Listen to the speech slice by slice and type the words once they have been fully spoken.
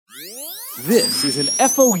This is an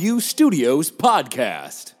FOU Studios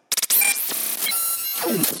podcast.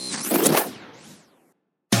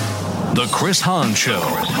 The Chris Hahn Show.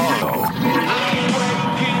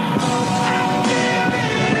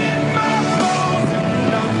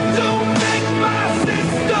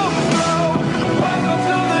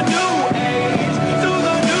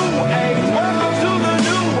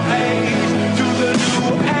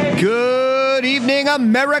 Good evening,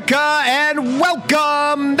 America, and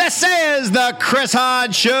welcome. This is the Chris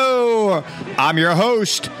Hahn Show. I'm your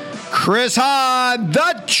host, Chris Hahn.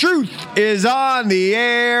 The truth is on the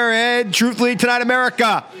air, and truthfully tonight,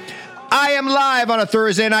 America, I am live on a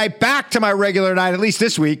Thursday night, back to my regular night, at least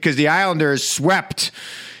this week, because the Islanders swept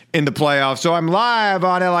in the playoffs. So I'm live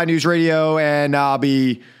on LI News Radio, and I'll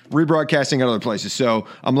be rebroadcasting at other places. So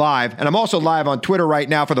I'm live, and I'm also live on Twitter right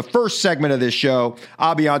now for the first segment of this show.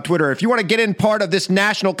 I'll be on Twitter. If you want to get in part of this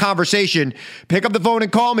national conversation, pick up the phone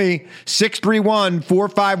and call me.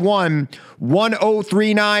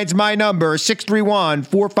 631-451-1039 is my number.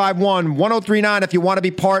 631-451-1039 if you want to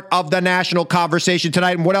be part of the national conversation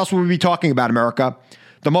tonight. And what else will we be talking about, America?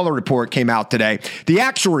 The Mueller Report came out today. The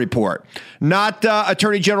actual report, not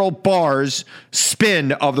Attorney General Barr's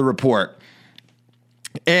spin of the report.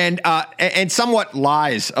 And somewhat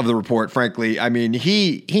lies of the report, frankly. I mean,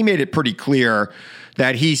 he made it pretty clear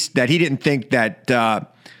that he didn't think that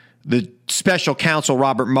the special counsel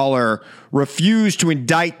Robert Mueller refused to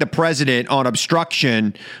indict the president on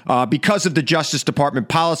obstruction because of the Justice Department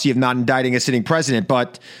policy of not indicting a sitting president.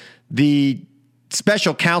 But the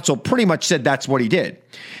special counsel pretty much said that's what he did.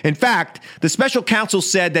 In fact, the special counsel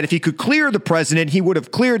said that if he could clear the president, he would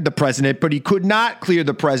have cleared the president, but he could not clear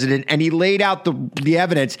the president, and he laid out the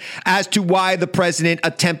evidence as to why the president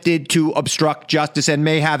attempted to obstruct justice and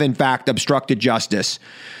may have, in fact, obstructed justice.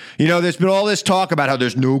 You know, there's been all this talk about how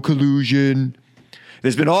there's no collusion.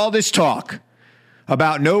 There's been all this talk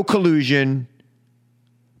about no collusion,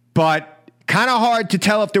 but kind of hard to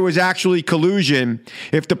tell if there was actually collusion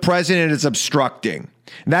if the president is obstructing.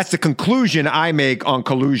 And that's the conclusion I make on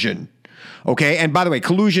collusion. Okay. And by the way,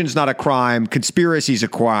 collusion is not a crime. Conspiracy is a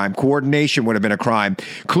crime. Coordination would have been a crime.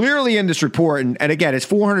 Clearly in this report, and again, it's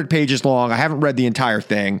 400 pages long. I haven't read the entire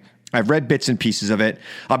thing. I've read bits and pieces of it.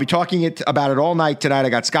 I'll be talking about it all night tonight. I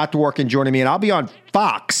got Scott Dworkin joining me, and I'll be on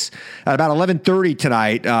Fox at about 11:30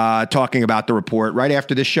 tonight talking about the report right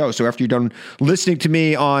after this show. So after you're done listening to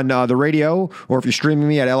me on the radio, or if you're streaming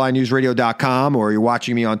me at linewsradio.com, or you're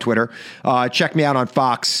watching me on Twitter, check me out on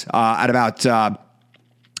Fox at about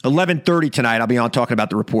 11:30 tonight. I'll be on talking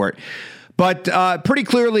about the report. But pretty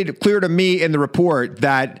clear to me in the report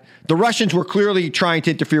that the Russians were clearly trying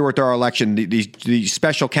to interfere with our election. The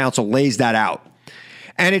special counsel lays that out.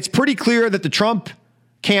 And it's pretty clear that the Trump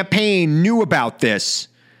campaign knew about this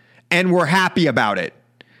and were happy about it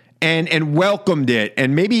and welcomed it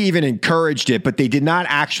and maybe even encouraged it, but they did not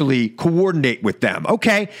actually coordinate with them.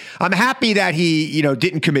 Okay, I'm happy that he,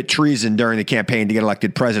 didn't commit treason during the campaign to get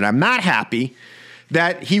elected president. I'm not happy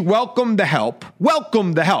that he welcomed the help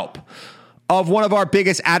of one of our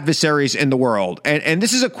biggest adversaries in the world. And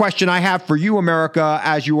this is a question I have for you, America,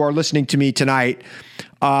 as you are listening to me tonight.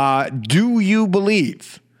 Do you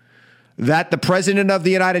believe that the president of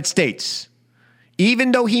the United States,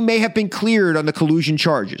 even though he may have been cleared on the collusion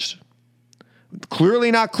charges,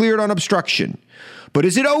 clearly not cleared on obstruction, but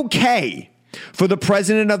is it okay for the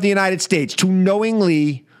president of the United States to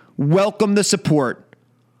knowingly welcome the support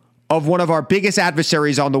of one of our biggest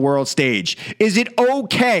adversaries on the world stage? Is it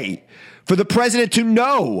okay for the president to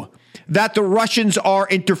know that the Russians are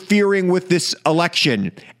interfering with this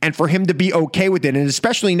election and for him to be okay with it? And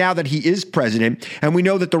especially now that he is president and we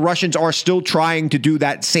know that the Russians are still trying to do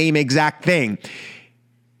that same exact thing.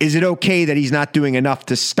 Is it okay that he's not doing enough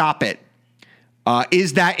to stop it?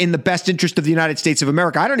 Is that in the best interest of the United States of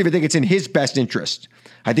America? I don't even think it's in his best interest.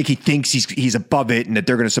 I think he thinks he's above it and that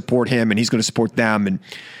they're going to support him and he's going to support them. And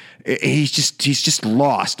he's just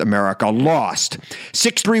lost, America, lost.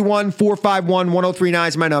 631-451-1039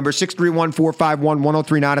 is my number.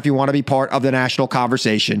 631-451-1039 if you want to be part of the national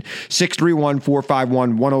conversation.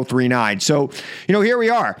 631-451-1039. So, here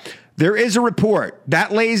we are. There is a report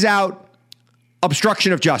that lays out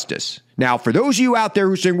obstruction of justice. Now, for those of you out there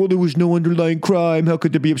who are saying, well, there was no underlying crime, how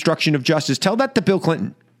could there be obstruction of justice? Tell that to Bill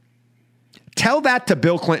Clinton. Tell that to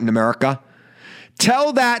Bill Clinton, America.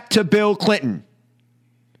 Tell that to Bill Clinton.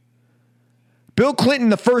 Bill Clinton,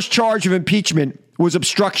 the first charge of impeachment was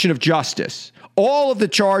obstruction of justice. All of the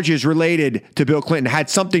charges related to Bill Clinton had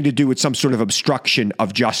something to do with some sort of obstruction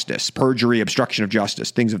of justice, perjury, obstruction of justice,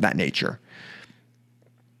 things of that nature.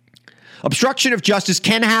 Obstruction of justice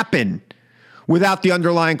can happen without the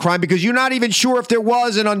underlying crime, because you're not even sure if there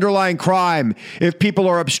was an underlying crime. If people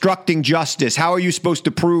are obstructing justice, how are you supposed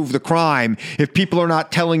to prove the crime if people are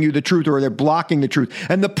not telling you the truth or they're blocking the truth?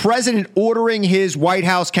 And the president ordering his White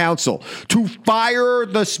House counsel to fire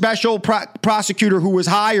the special prosecutor who was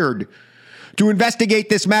hired to investigate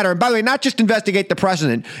this matter. And by the way, not just investigate the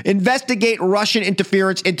president, investigate Russian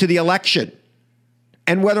interference into the election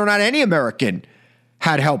and whether or not any American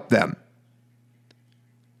had helped them.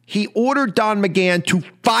 He ordered Don McGahn to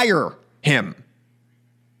fire him.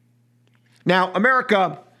 Now,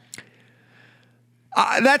 America,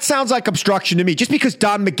 that sounds like obstruction to me. Just because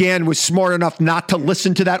Don McGahn was smart enough not to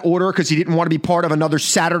listen to that order because he didn't want to be part of another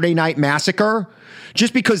Saturday night massacre,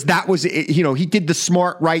 just because that was, he did the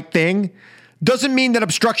smart, right thing, doesn't mean that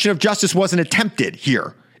obstruction of justice wasn't attempted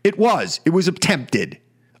here. It was. It was attempted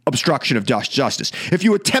obstruction of justice. If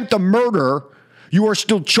you attempt a murder, you are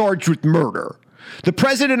still charged with murder. The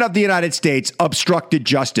president of the United States obstructed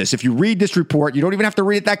justice. If you read this report, you don't even have to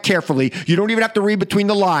read it that carefully. You don't even have to read between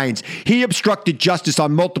the lines. He obstructed justice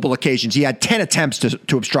on multiple occasions. He had 10 attempts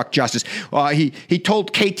to obstruct justice. He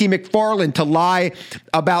told K.T. McFarland to lie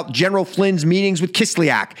about General Flynn's meetings with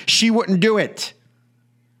Kislyak. She wouldn't do it.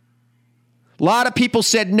 A lot of people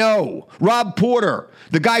said no. Rob Porter,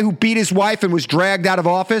 the guy who beat his wife and was dragged out of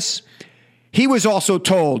office, he was also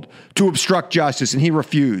told to obstruct justice, and he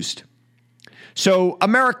refused. So,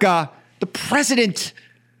 America, the president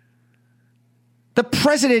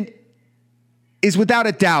is without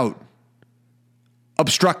a doubt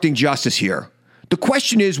obstructing justice here. The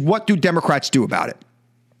question is, what do Democrats do about it?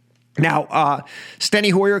 Now,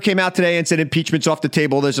 Steny Hoyer came out today and said impeachment's off the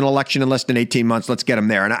table. There's an election in less than 18 months. Let's get him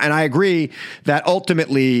there. And I agree that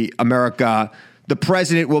ultimately, America, the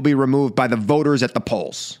president will be removed by the voters at the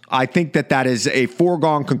polls. I think that is a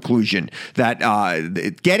foregone conclusion, that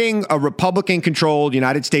getting a Republican-controlled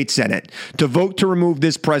United States Senate to vote to remove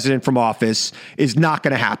this president from office is not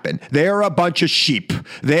going to happen. They're a bunch of sheep.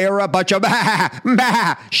 They're a bunch of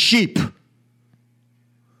sheep.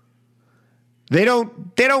 They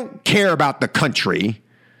don't care about the country.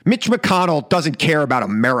 Mitch McConnell doesn't care about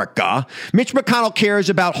America. Mitch McConnell cares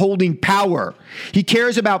about holding power. He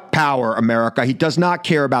cares about power, America. He does not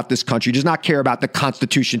care about this country. He does not care about the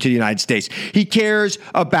Constitution to the United States. He cares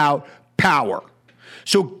about power.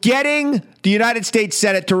 So getting the United States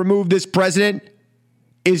Senate to remove this president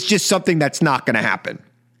is just something that's not going to happen.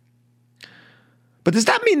 But does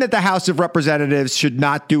that mean that the House of Representatives should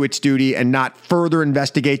not do its duty and not further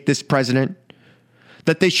investigate this president?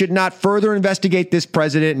 That they should not further investigate this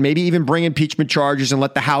president, maybe even bring impeachment charges and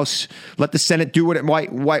let the Senate do what it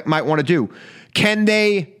might want to do?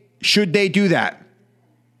 Should they do that?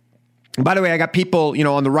 And by the way, I got people,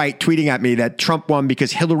 on the right tweeting at me that Trump won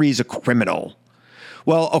because Hillary's a criminal.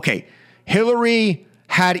 Well, okay, Hillary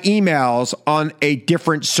had emails on a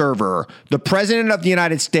different server. The president of the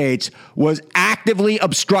United States was actively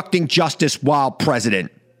obstructing justice while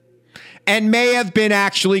president, and may have been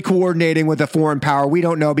actually coordinating with a foreign power. We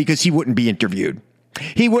don't know, because he wouldn't be interviewed.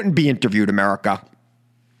 He wouldn't be interviewed, America.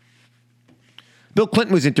 Bill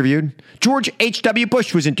Clinton was interviewed. George H.W.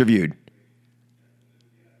 Bush was interviewed.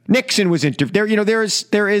 Nixon was interviewed. There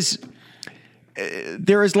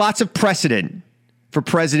is lots of precedent for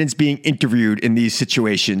presidents being interviewed in these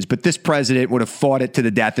situations, but this president would have fought it to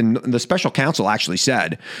the death. And the special counsel actually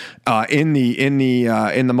said in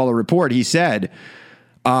the Mueller report, he said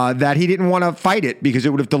that he didn't want to fight it because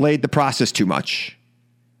it would have delayed the process too much.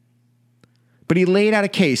 But he laid out a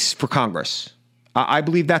case for Congress. I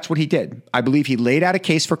believe that's what he did. I believe he laid out a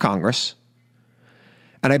case for Congress.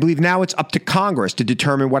 And I believe now it's up to Congress to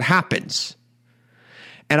determine what happens.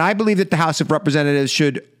 And I believe that the House of Representatives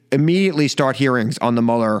should immediately start hearings on the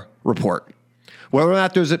Mueller report. Whether or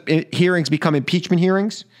not those hearings become impeachment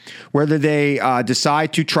hearings, whether they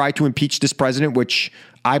decide to try to impeach this president, which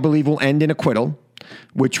I believe will end in acquittal,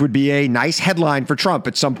 which would be a nice headline for Trump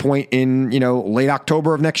at some point in, late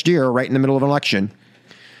October of next year, right in the middle of an election.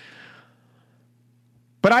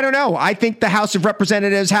 But I don't know. I think the House of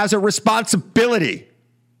Representatives has a responsibility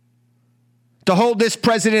to hold this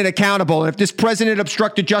president accountable. And if this president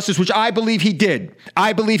obstructed justice, which I believe he did,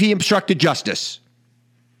 I believe he obstructed justice,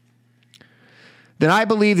 then I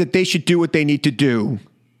believe that they should do what they need to do.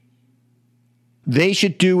 They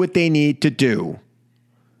should do what they need to do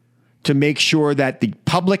to make sure that the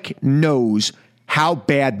public knows how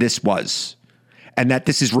bad this was, and that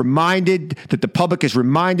that the public is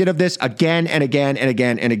reminded of this again and again and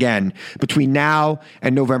again and again between now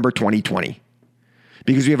and November 2020.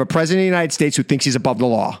 Because we have a president of the United States who thinks he's above the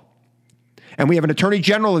law. And we have an attorney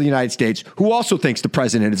general of the United States who also thinks the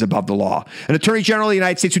president is above the law. An attorney general of the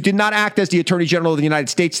United States who did not act as the attorney general of the United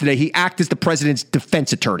States today. He acted as the president's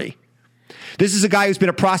defense attorney. This is a guy who's been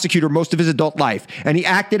a prosecutor most of his adult life, and he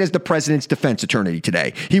acted as the president's defense attorney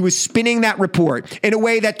today. He was spinning that report in a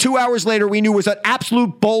way that 2 hours later we knew was an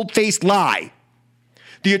absolute bold-faced lie.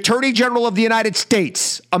 The attorney general of the United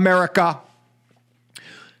States, America,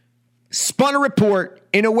 spun a report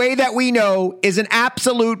in a way that we know is an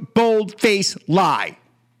absolute bold-faced lie.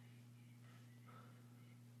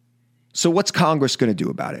 So what's Congress going to do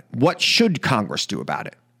about it? What should Congress do about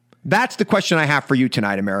it? That's the question I have for you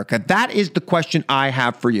tonight, America. That is the question I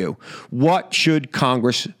have for you. What should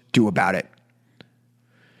Congress do about it?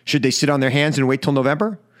 Should they sit on their hands and wait till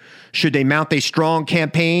November? Should they mount a strong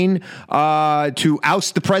campaign to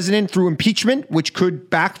oust the president through impeachment, which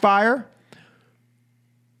could backfire?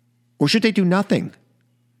 Or should they do nothing?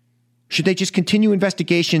 Should they just continue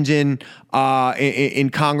investigations in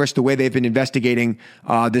Congress the way they've been investigating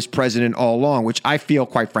this president all along, which I feel,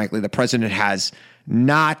 quite frankly, the president has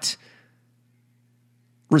not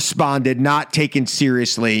responded, not taken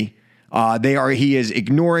seriously. He is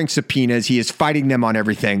ignoring subpoenas. He is fighting them on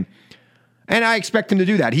everything. And I expect him to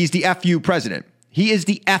do that. He's the FU president. He is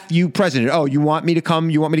the FU president. Oh, you want me to come?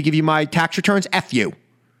 You want me to give you my tax returns? F you.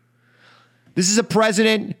 This is a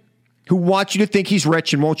president who wants you to think he's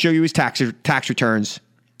rich and won't show you his tax returns.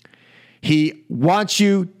 He wants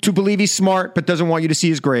you to believe he's smart, but doesn't want you to see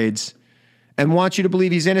his grades, and wants you to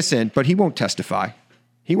believe he's innocent, but he won't testify.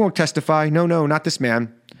 He won't testify. No, not this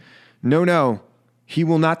man. No. He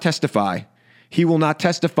will not testify. He will not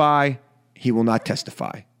testify. He will not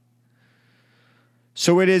testify.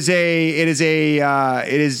 So it is,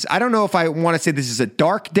 I don't know if I want to say this is a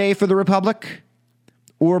dark day for the Republic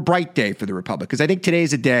or a bright day for the Republic, because I think today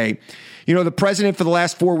is a day. You know, the president for the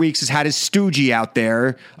last 4 weeks has had his stoogie out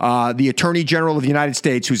there, the attorney general of the United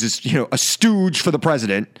States, who's a stooge for the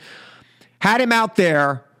president, had him out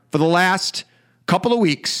there for the last couple of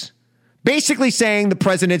weeks, basically saying the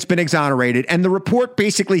president's been exonerated. And the report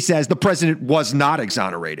basically says the president was not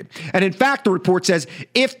exonerated. And in fact, the report says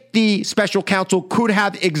if the special counsel could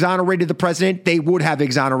have exonerated the president, they would have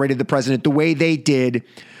exonerated the president the way they did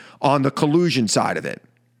on the collusion side of it.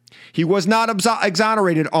 He was not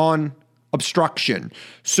exonerated on obstruction.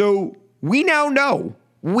 So we now know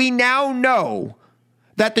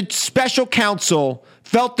that the special counsel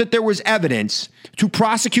felt that there was evidence to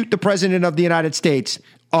prosecute the president of the United States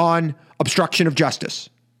on obstruction of justice.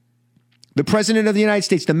 The president of the United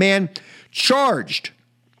States, the man charged,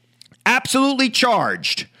 absolutely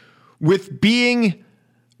charged with being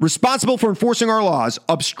responsible for enforcing our laws,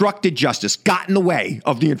 obstructed justice, got in the way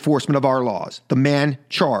of the enforcement of our laws. The man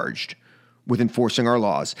charged with enforcing our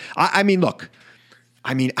laws. I know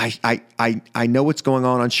what's going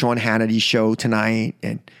on Sean Hannity's show tonight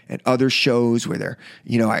and other shows where they're,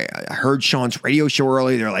 I heard Sean's radio show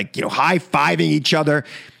earlier. They're like, high-fiving each other.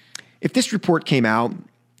 If this report came out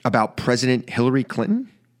about President Hillary Clinton,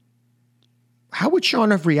 how would Sean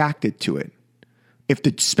have reacted to it? If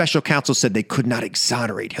the special counsel said they could not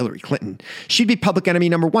exonerate Hillary Clinton, she'd be public enemy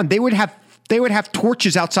number one. They would have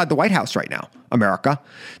torches outside the White House right now, America.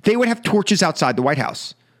 They would have torches outside the White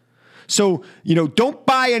House. So, don't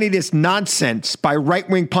buy any of this nonsense by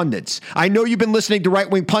right-wing pundits. I know you've been listening to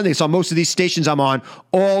right-wing pundits on most of these stations I'm on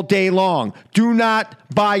all day long. Do not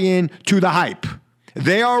buy in to the hype.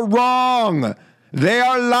 They are wrong. They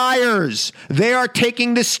are liars. They are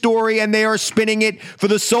taking this story and they are spinning it for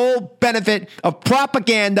the sole benefit of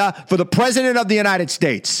propaganda for the president of the United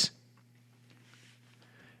States.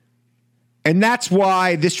 And that's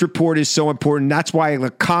why this report is so important. That's why the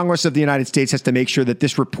Congress of the United States has to make sure that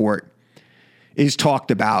this report is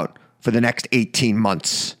talked about for the next 18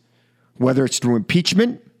 months, whether it's through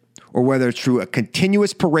impeachment or whether it's through a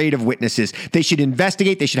continuous parade of witnesses. They should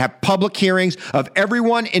investigate. They should have public hearings of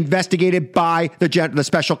everyone investigated by the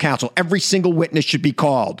special counsel. Every single witness should be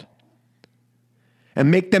called and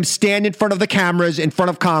make them stand in front of the cameras in front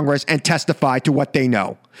of Congress and testify to what they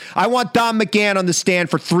know. I want Don McGahn on the stand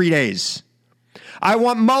for 3 days. I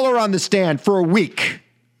want Mueller on the stand for a week.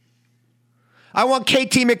 I want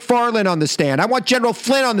KT McFarland on the stand. I want General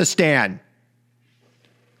Flynn on the stand.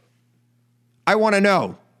 I want to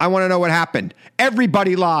know. I want to know what happened.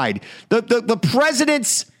 Everybody lied. The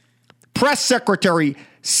president's press secretary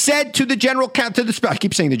said to the general counsel,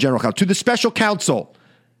 to the special counsel,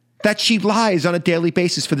 that she lies on a daily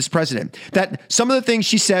basis for this president. That some of the things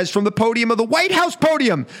she says from the podium of the White House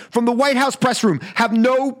from the White House press room, have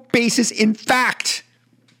no basis in fact.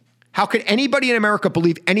 How could anybody in America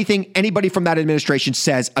believe anything anybody from that administration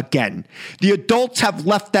says again? The adults have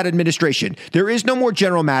left that administration. There is no more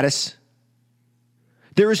General Mattis.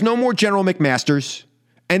 There is no more General McMaster's,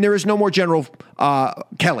 and there is no more General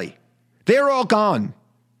Kelly. They're all gone.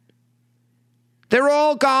 They're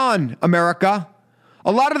all gone, America.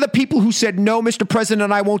 A lot of the people who said, no, Mr.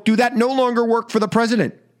 President, I won't do that, no longer work for the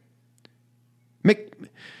president.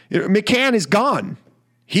 McCann is gone.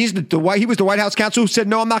 He was the White House counsel who said,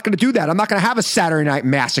 no, I'm not going to do that. I'm not going to have a Saturday night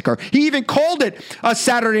massacre. He even called it a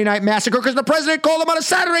Saturday night massacre because the president called him on a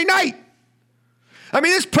Saturday night. I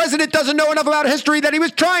mean, this president doesn't know enough about history that he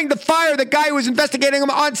was trying to fire the guy who was investigating him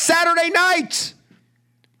on Saturday night.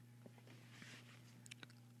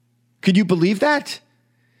 Could you believe that?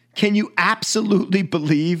 Can you absolutely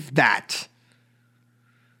believe that?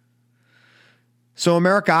 So,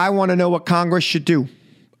 America, I want to know what Congress should do.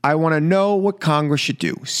 I want to know what Congress should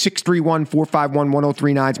do.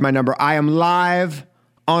 631-451-1039 is my number. I am live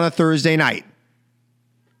on a Thursday night.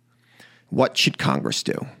 What should Congress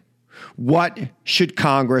do? What should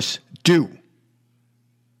Congress do?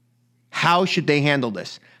 How should they handle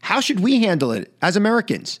this? How should we handle it as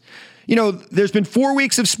Americans? You know, there's been 4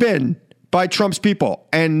 weeks of spin by Trump's people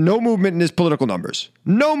and no movement in his political numbers.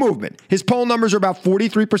 No movement. His poll numbers are about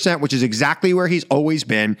 43%, which is exactly where he's always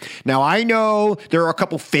been. Now, I know there are a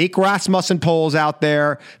couple fake Rasmussen polls out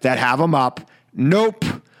there that have him up. Nope.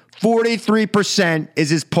 43% is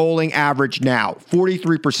his polling average now.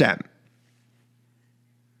 43%.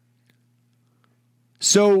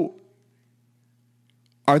 So,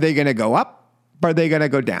 are they going to go up? Or are they going to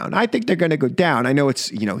go down? I think they're going to go down. I know it's,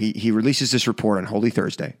 he releases this report on Holy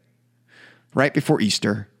Thursday, right before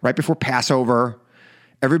Easter, right before Passover.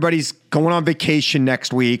 Everybody's going on vacation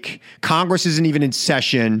next week. Congress isn't even in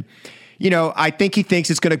session. I think he thinks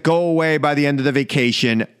it's going to go away by the end of the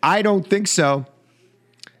vacation. I don't think so.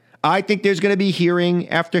 I think there's going to be hearing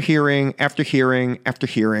after hearing after hearing after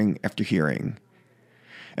hearing after hearing.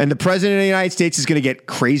 And the president of the United States is going to get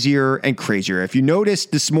crazier and crazier. If you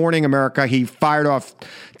noticed this morning, America, he fired off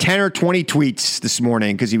 10 or 20 tweets this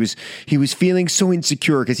morning because he was feeling so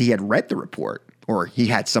insecure because he had read the report, or he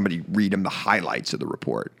had somebody read him the highlights of the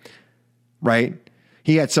report, right?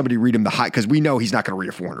 He had somebody read him because we know he's not going to read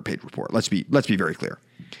a 400-page report. Let's be very clear.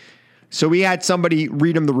 So we had somebody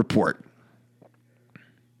read him the report,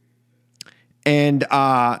 and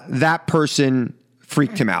that person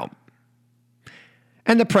freaked him out.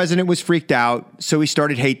 And the president was freaked out, so he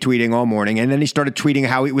started hate tweeting all morning. And then he started tweeting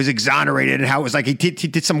how he was exonerated and how it was like he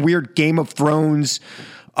did some weird Game of Thrones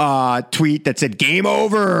tweet that said, "Game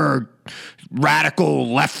over, radical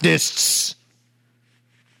leftists."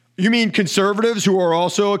 You mean conservatives who are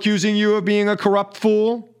also accusing you of being a corrupt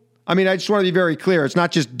fool? I mean, I just want to be very clear. It's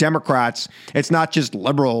not just Democrats. It's not just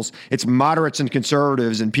liberals. It's moderates and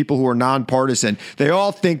conservatives and people who are nonpartisan. They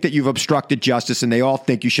all think that you've obstructed justice and they all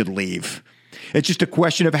think you should leave. It's just a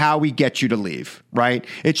question of how we get you to leave, right?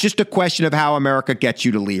 It's just a question of how America gets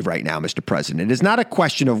you to leave right now, Mr. President. It's not a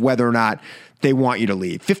question of whether or not they want you to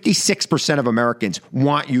leave. 56% of Americans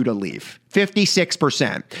want you to leave.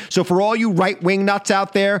 56%. So for all you right-wing nuts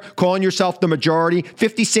out there calling yourself the majority,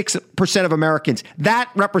 56% of Americans, that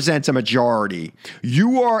represents a majority.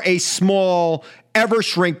 You are a small,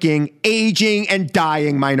 ever-shrinking, aging, and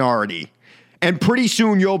dying minority. And pretty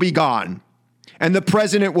soon you'll be gone. And the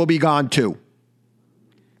president will be gone too.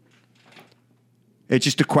 It's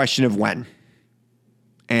just a question of when.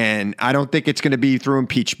 And I don't think it's going to be through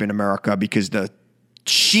impeachment, America, because the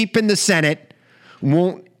sheep in the Senate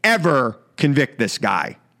won't ever convict this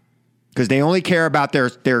guy. Because they only care about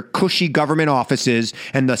their cushy government offices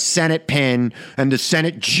and the Senate pen and the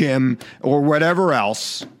Senate gym or whatever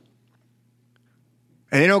else.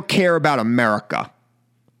 And they don't care about America.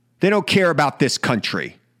 They don't care about this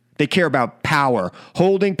country. They care about power,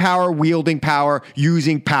 holding power, wielding power,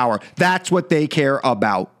 using power. That's what they care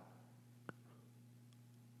about.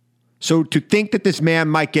 So to think that this man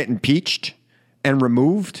might get impeached and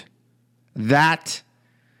removed, that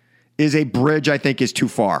is a bridge I think is too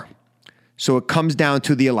far. So it comes down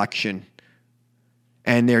to the election.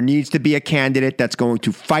 And there needs to be a candidate that's going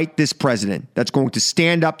to fight this president, that's going to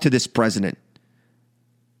stand up to this president.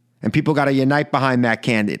 And people got to unite behind that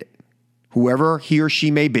candidate, whoever he or she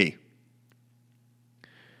may be,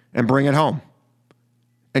 and bring it home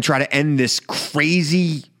and try to end this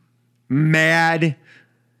crazy, mad,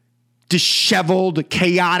 disheveled,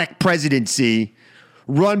 chaotic presidency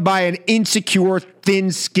run by an insecure,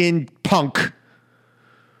 thin-skinned punk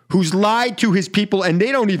who's lied to his people, and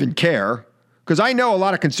they don't even care. Because I know a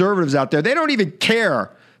lot of conservatives out there, they don't even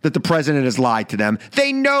care that the president has lied to them.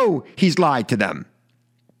 They know he's lied to them.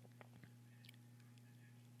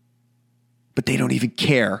 But they don't even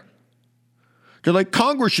care. They're like,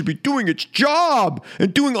 Congress should be doing its job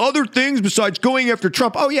and doing other things besides going after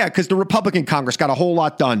Trump. Oh, yeah, because the Republican Congress got a whole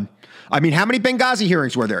lot done. I mean, how many Benghazi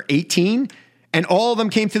hearings were there? 18? And all of them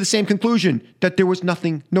came to the same conclusion, that there was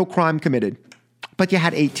no crime committed. But you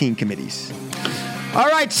had 18 committees. All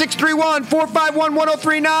right,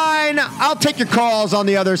 631-451-1039. I'll take your calls on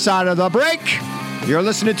the other side of the break. You're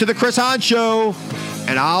listening to The Chris Hahn Show,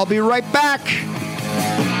 and I'll be right back.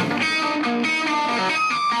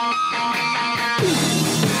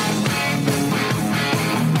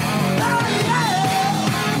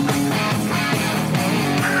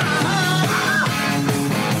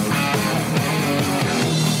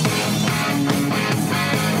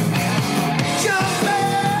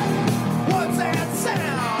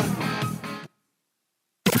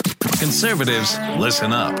 Conservatives,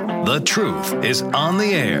 listen up. The truth is on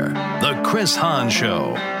the air. The Chris Hahn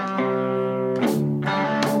Show.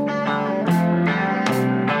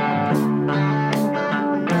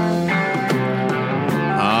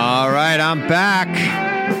 All right, I'm back.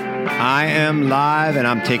 I am live, and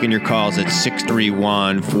I'm taking your calls at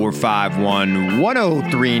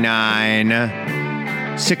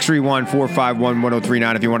 631-451-1039.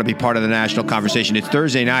 631-451-1039 if you want to be part of the national conversation. It's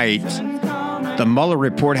Thursday night. The Mueller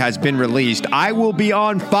Report has been released. I will be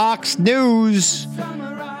on Fox News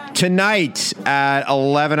tonight at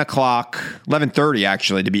 11 o'clock, 11:30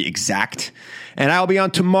 actually to be exact. And I'll be on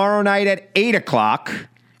tomorrow night at 8 o'clock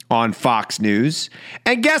on Fox News.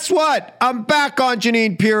 And guess what? I'm back on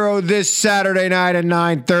Jeanine Pirro this Saturday night at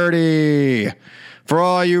 9:30. For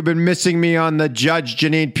all you've been missing me on the Judge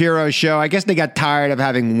Jeanine Pirro show, I guess they got tired of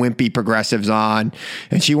having wimpy progressives on,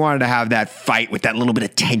 and she wanted to have that fight with that little bit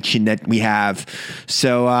of tension that we have.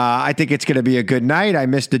 So I think it's going to be a good night. I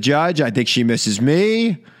missed the Judge. I think she misses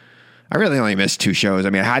me. I really only missed 2 shows. I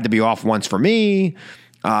mean, I had to be off once for me.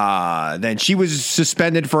 Then she was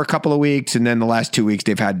suspended for a couple of weeks, and then the last 2 weeks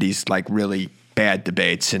they've had these like really bad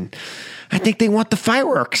debates, and I think they want the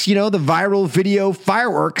fireworks, the viral video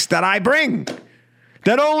fireworks that I bring.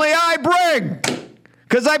 That only I bring,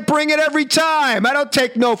 because I bring it every time. I don't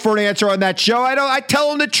take no for an answer on that show. I tell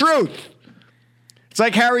them the truth. It's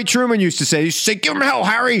like Harry Truman used to say. He used to say, give him hell,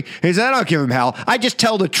 Harry. He said, I don't give him hell. I just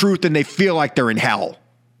tell the truth, and they feel like they're in hell.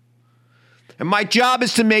 And my job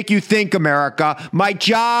is to make you think, America. My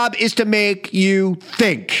job is to make you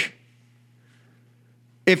think.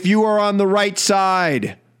 If you are on the right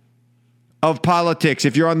side of politics,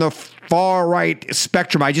 if you're on the far right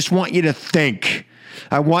spectrum, I just want you to think.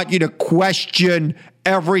 I want you to question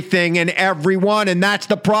everything and everyone, and that's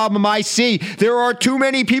the problem I see. There are too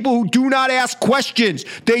many people who do not ask questions.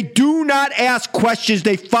 They do not ask questions.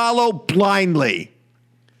 They follow blindly.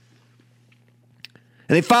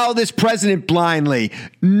 And they follow this president blindly,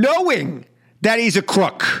 knowing that he's a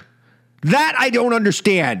crook. That I don't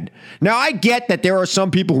understand. Now, I get that there are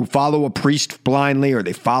some people who follow a priest blindly, or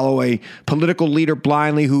they follow a political leader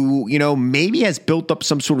blindly who, maybe has built up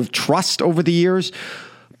some sort of trust over the years.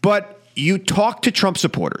 But you talk to Trump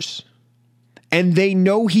supporters, and they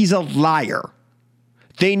know he's a liar.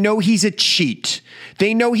 They know he's a cheat.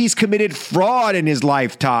 They know he's committed fraud in his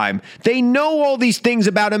lifetime. They know all these things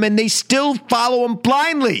about him, and they still follow him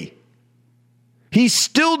blindly. He's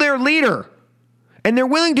still their leader. And they're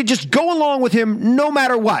willing to just go along with him no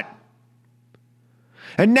matter what.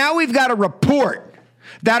 And now we've got a report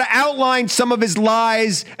that outlines some of his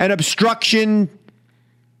lies and obstruction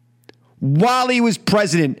while he was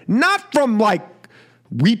president. Not from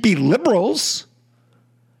weepy liberals.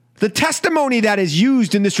 The testimony that is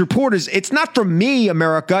used in this report it's not from me,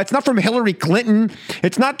 America. It's not from Hillary Clinton.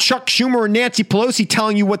 It's not Chuck Schumer or Nancy Pelosi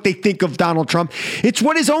telling you what they think of Donald Trump. It's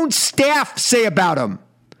what his own staff say about him.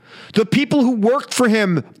 The people who worked for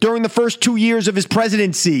him during the first 2 years of his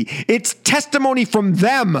presidency. It's testimony from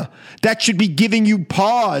them that should be giving you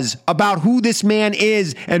pause about who this man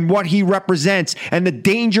is and what he represents and the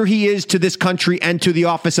danger he is to this country and to the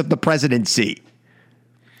office of the presidency.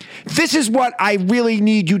 This is what I really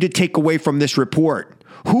need you to take away from this report.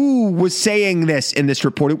 Who was saying this in this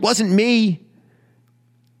report? It wasn't me.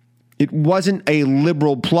 It wasn't a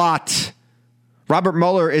liberal plot. Robert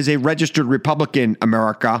Mueller is a registered Republican,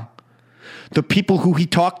 America. The people who he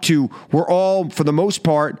talked to were all, for the most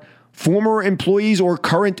part, former employees or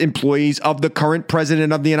current employees of the current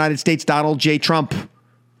president of the United States, Donald J. Trump.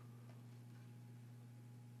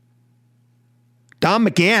 Don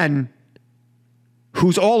McGahn,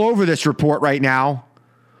 who's all over this report right now,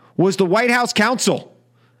 was the White House counsel.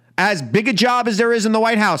 As big a job as there is in the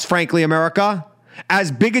White House, frankly, America.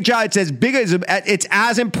 As big a job, it's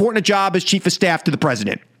as important a job as chief of staff to the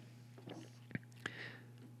president.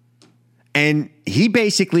 And he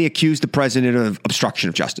basically accused the president of obstruction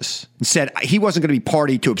of justice and said he wasn't going to be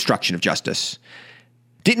party to obstruction of justice.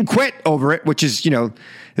 Didn't quit over it, which is,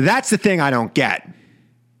 that's the thing I don't get.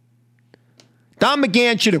 Don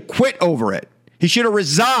McGahn should have quit over it. He should have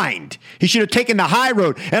resigned. He should have taken the high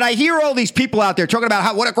road. And I hear all these people out there talking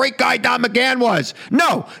about what a great guy Don McGahn was.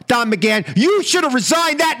 No, Don McGahn, you should have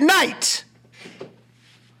resigned that night.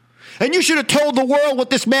 And you should have told the world what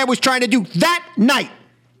this man was trying to do that night.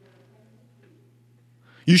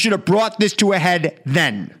 You should have brought this to a head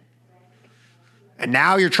then. And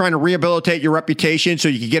now you're trying to rehabilitate your reputation so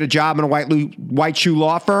you can get a job in a white shoe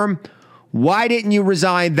law firm. Why didn't you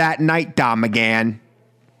resign that night, Don McGahn?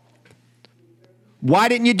 Why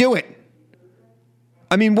didn't you do it?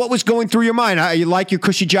 I mean, what was going through your mind? You like your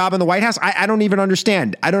cushy job in the White House? I don't even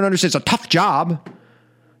understand. I don't understand. It's a tough job.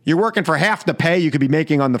 You're working for half the pay you could be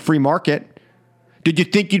making on the free market. Did you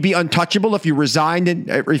think you'd be untouchable if you resigned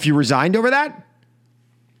over that?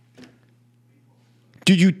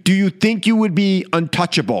 Do you think you would be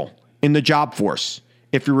untouchable in the job force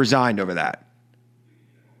if you resigned over that?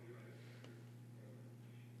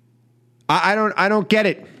 I don't get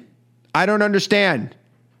it. I don't understand.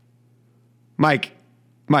 Mike.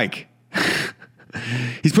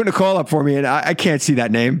 He's putting a call up for me, and I can't see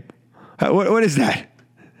that name. What is that?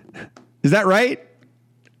 Is that right?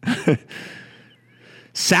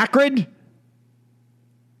 Sacred?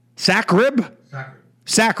 Sacrib?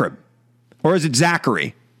 Sacrib. Or is it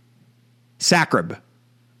Zachary? Sacrib.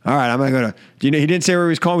 All right, I'm going to go to... he didn't say where he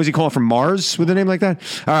was calling. Was he calling from Mars with a name like that?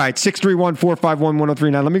 All right,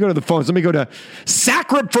 631-451-1039. Let me go to the phones. Let me go to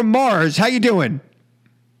Sacrib from Mars. How you doing?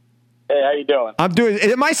 Hey, how you doing? I'm doing...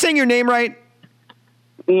 Am I saying your name right?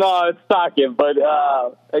 No, it's Sakib, but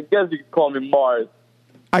I guess you could call me Mars.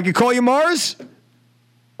 I could call you Mars?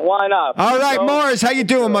 Why not? All right, Mars, how you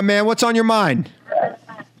doing, my man? What's on your mind?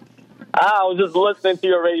 I was just listening to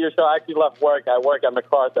your radio show. I actually left work. I work at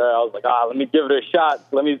MacArthur. I was like, let me give it a shot.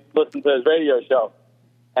 Let me listen to his radio show.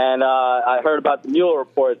 And I heard about the Mueller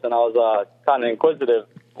reports, and I was kind of inquisitive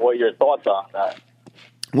what your thoughts are on that.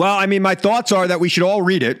 Well, I mean, my thoughts are that we should all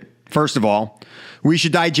read it, first of all. We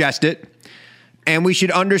should digest it. And we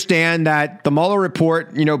should understand that the Mueller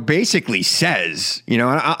report, basically says,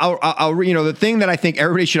 I'll the thing that I think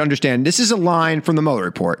everybody should understand. This is a line from the Mueller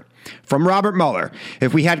report from Robert Mueller.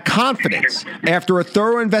 If we had confidence after a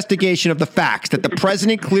thorough investigation of the facts that the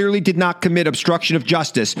president clearly did not commit obstruction of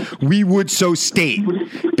justice, we would so state.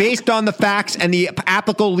 Based on the facts and the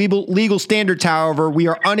applicable legal standards, however, we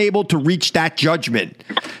are unable to reach that judgment.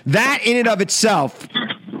 That in and of itself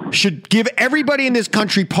should give everybody in this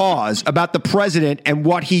country pause about the president and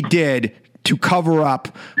what he did to cover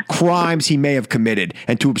up crimes he may have committed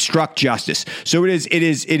and to obstruct justice. So it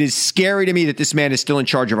is scary to me that this man is still in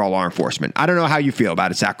charge of our law enforcement. I don't know how you feel about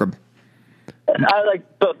it, Sakrab. I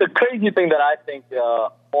like the crazy thing that I think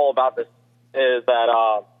all about this is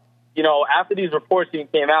that after these reports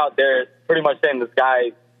came out, they're pretty much saying this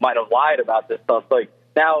guy might have lied about this stuff. Like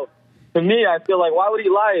now. To me, I feel like, why would he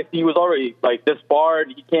lie if he was already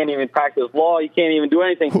disbarred? He can't even practice law. He can't even do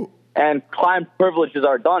anything. And client privileges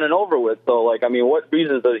are done and over with. So, what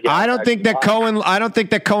reasons does he have? I don't think that Cohen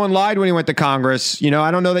lied when he went to Congress.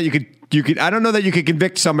 I don't know that you could. I don't know that you could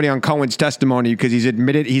convict somebody on Cohen's testimony because he's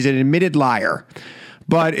an admitted liar.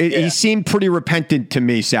 But he seemed pretty repentant to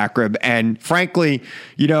me, Sakrab. And frankly,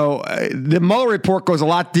 the Mueller report goes a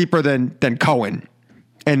lot deeper than Cohen,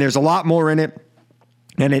 and there's a lot more in it.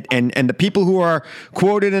 And the people who are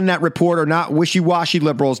quoted in that report are not wishy-washy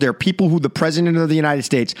liberals. They're people who the president of the United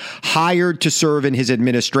States hired to serve in his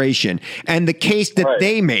administration. And the case that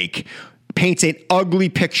they make paints an ugly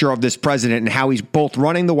picture of this president and how he's both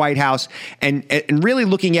running the White House and really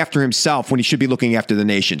looking after himself when he should be looking after the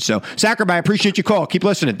nation. So, Sakrab, I appreciate your call. Keep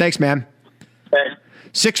listening. Thanks, man. Thanks.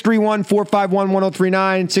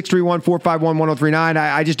 631-451-1039, 631-451-1039.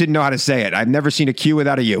 I just didn't know how to say it. I've never seen a Q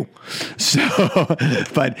without a U. So,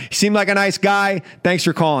 but he seemed like a nice guy. Thanks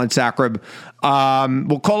for calling, Sakrab.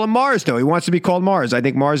 We'll call him Mars, though. He wants to be called Mars. I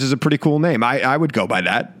think Mars is a pretty cool name. I would go by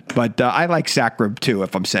that. But I like Sakrab, too,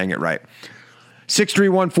 if I'm saying it right.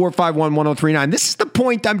 631-451-1039. This is the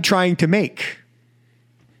point I'm trying to make,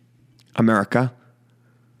 America.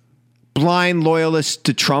 Blind loyalists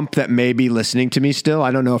to Trump that may be listening to me still.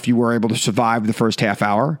 I don't know if you were able to survive the first half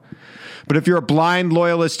hour. But if you're a blind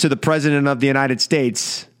loyalist to the president of the United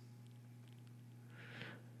States,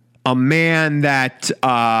 a man that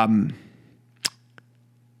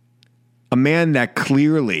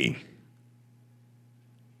clearly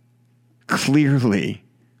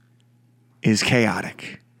is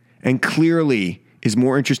chaotic and clearly is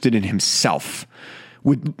more interested in himself,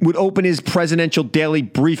 would open his presidential daily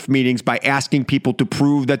brief meetings by asking people to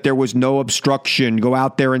prove that there was no obstruction, go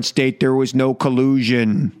out there and state there was no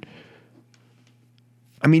collusion.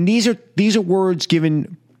 I mean, these are words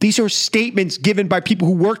given, these are statements given by people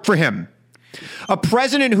who worked for him. A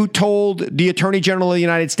president who told the Attorney General of the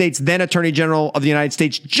United States, then Attorney General of the United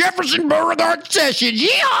States, Jefferson Bernard Sessions,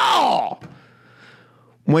 yeah!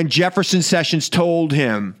 When Jefferson Sessions told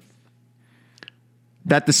him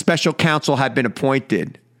that the special counsel had been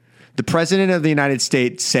appointed, the president of the United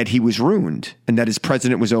States said he was ruined and that his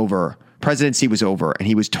presidency was over, and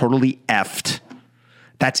he was totally effed.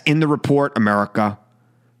 That's in the report, America.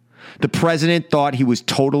 The president thought he was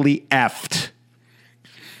totally effed.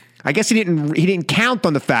 I guess he didn't count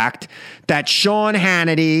on the fact that Sean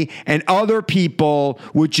Hannity and other people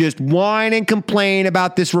would just whine and complain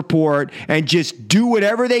about this report and just do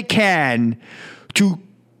whatever they can to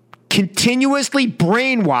continuously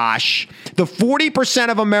brainwash the 40%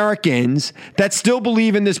 of Americans that still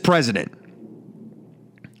believe in this president.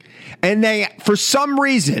 And they, for some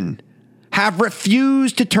reason, have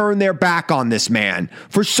refused to turn their back on this man.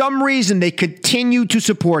 For some reason, they continue to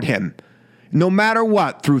support him, no matter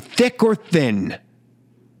what, through thick or thin.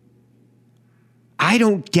 I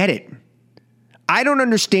don't get it. I don't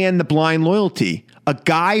understand the blind loyalty. A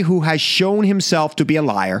guy who has shown himself to be a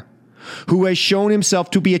liar, who has shown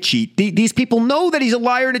himself to be a cheat. These people know that he's a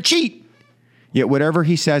liar and a cheat. Yet whatever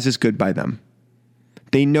he says is good by them.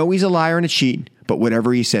 They know he's a liar and a cheat, but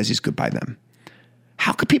whatever he says is good by them.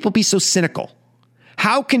 How could people be so cynical?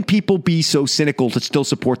 How can people be so cynical to still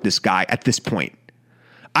support this guy at this point?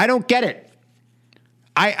 I don't get it.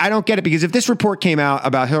 I don't get it, because if this report came out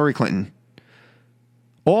about Hillary Clinton,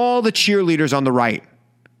 all the cheerleaders on the right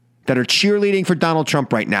that are cheerleading for Donald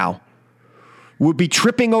Trump right now would be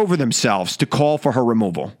tripping over themselves to call for her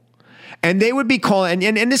removal. And they would be calling,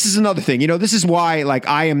 and this is another thing, this is why,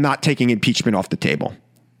 I am not taking impeachment off the table.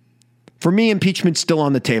 For me, impeachment's still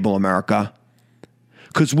on the table, America.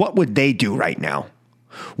 Because what would they do right now?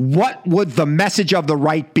 What would the message of the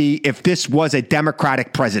right be if this was a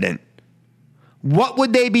Democratic president? What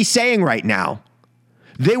would they be saying right now?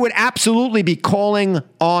 They would absolutely be calling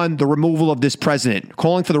on the removal of this president,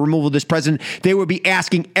 calling for the removal of this president. They would be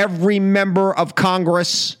asking every member of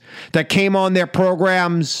Congress that came on their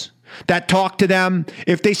programs, that talked to them,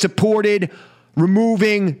 if they supported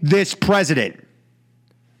removing this president.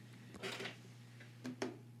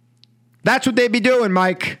 That's what they'd be doing,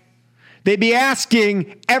 Mike. They'd be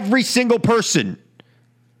asking every single person,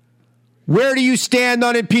 where do you stand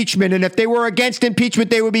on impeachment? And if they were against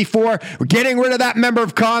impeachment, they would be for getting rid of that member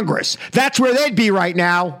of Congress. That's where they'd be right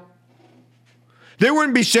now. They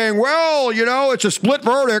wouldn't be saying, well, it's a split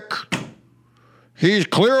verdict. He's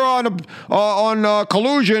clear on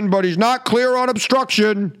collusion, but he's not clear on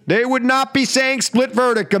obstruction. They would not be saying split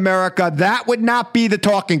verdict, America. That would not be the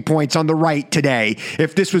talking points on the right today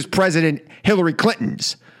if this was President Hillary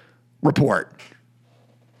Clinton's report.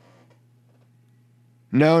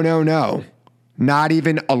 No. Not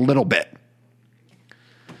even a little bit.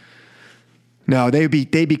 No, they'd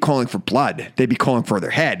be calling for blood. They'd be calling for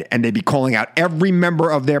their head, and they'd be calling out every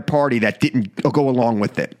member of their party that didn't go along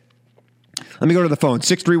with it. Let me go to the phone.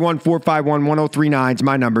 631-451-1039 is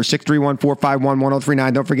my number.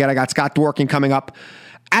 631-451-1039. Don't forget, I got Scott Dworkin coming up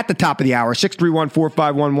at the top of the hour.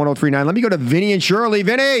 631-451-1039. Let me go to Vinny and Shirley.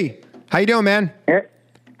 Vinny, how you doing, man? Hey,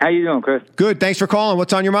 how you doing, Chris? Good. Thanks for calling.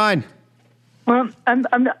 What's on your mind? Well,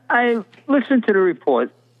 I listened to the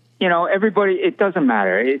report. Everybody, it doesn't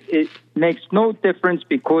matter. It makes no difference,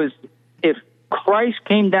 because if Christ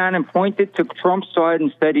came down and pointed to Trump's side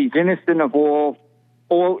and said he's innocent of all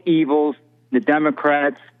evils, the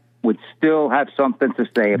Democrats would still have something to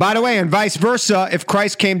say about it. By the way, and vice versa, if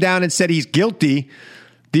Christ came down and said he's guilty,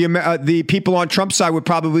 the people on Trump's side would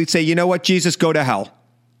probably say, you know what, Jesus, go to hell.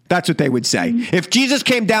 That's what they would say. Mm-hmm. If Jesus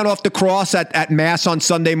came down off the cross at Mass on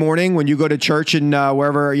Sunday morning, when you go to church and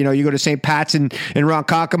wherever, you go to St. Pat's in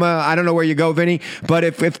Ronkonkoma, I don't know where you go, Vinny, but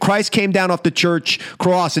if Christ came down off the church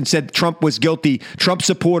cross and said Trump was guilty, Trump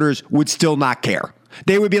supporters would still not care.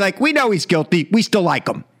 They would be like, we know he's guilty. We still like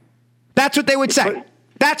him. That's what they would say.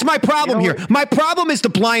 That's my problem here. My problem is the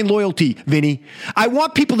blind loyalty, Vinny. I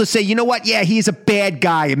want people to say, you know what? Yeah, he's a bad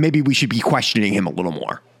guy, and maybe we should be questioning him a little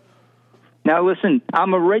more. Now, listen,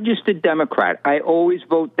 I'm a registered Democrat. I always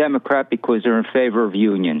vote Democrat because they're in favor of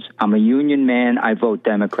unions. I'm a union man. I vote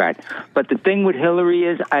Democrat. But the thing with Hillary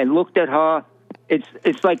is I looked at her.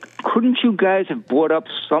 It's like, couldn't you guys have brought up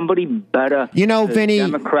somebody better? Vinny.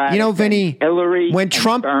 Vinny. Hillary. If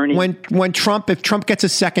Trump gets a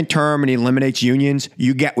second term and he eliminates unions,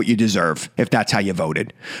 you get what you deserve if that's how you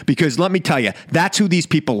voted. Because let me tell you, that's who these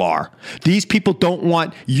people are. These people don't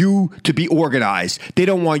want you to be organized. They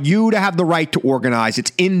don't want you to have the right to organize.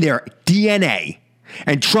 It's in their DNA.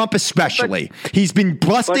 And Trump especially, he's been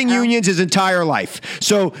busting unions his entire life.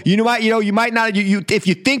 So you might not. If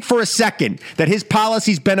you think for a second that his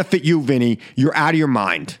policies benefit you, Vinny, you're out of your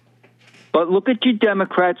mind. But look at you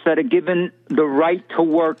Democrats that are given the right to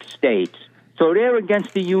work states. So they're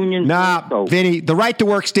against the unions. Nah, Vinny, the right to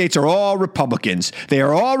work states are all Republicans. They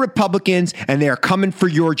are all Republicans, and they are coming for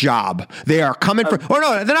your job. They are coming for. Oh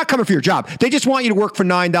no, they're not coming for your job. They just want you to work for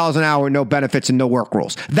 $9 an hour, no benefits and no work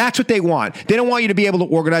rules. That's what they want. They don't want you to be able to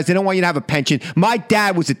organize. They don't want you to have a pension. My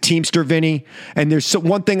dad was a Teamster, Vinny, and there's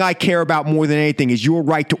one thing I care about more than anything is your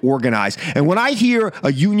right to organize. And when I hear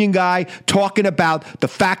a union guy talking about the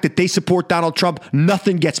fact that they support Donald Trump,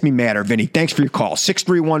 nothing gets me madder, Vinny. Thanks for your call.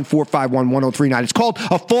 631-451-1039. It's called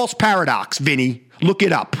a false paradox, Vinny. Look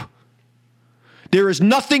it up. There is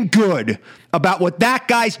nothing good about what that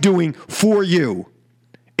guy's doing for you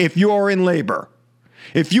if you're in labor.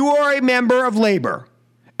 If you are a member of labor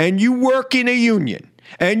and you work in a union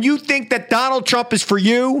and you think that Donald Trump is for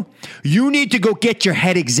you, you need to go get your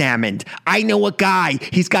head examined. I know a guy.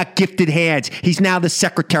 He's got gifted hands. He's now the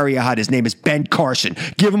secretary of HUD. His name is Ben Carson.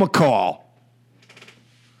 Give him a call.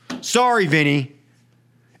 Sorry, Vinny.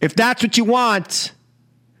 If that's what you want,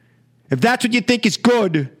 if that's what you think is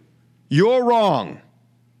good, you're wrong.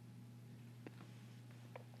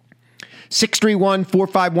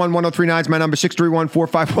 631-451-1039 is my number.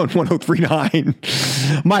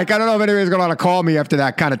 631-451-1039. Mike, I don't know if anybody's going to call me after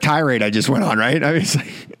that kind of tirade I just went on, right? I mean, it's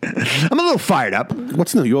like, I'm a little fired up.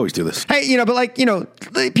 What's new? You always do this. Hey, but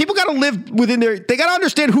people got to live within they got to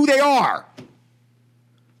understand who they are.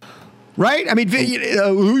 Right? I mean,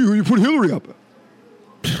 you put Hillary up.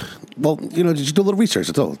 Well, did you do a little research?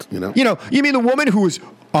 It's all, You mean the woman who was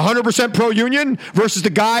 100% pro-union versus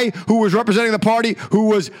the guy who was representing the party who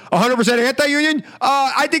was 100% anti-union?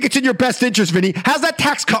 I think it's in your best interest, Vinny. How's that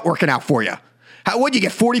tax cut working out for you? What'd you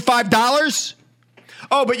get, $45?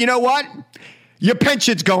 Oh, but you know what? Your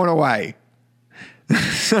pension's going away.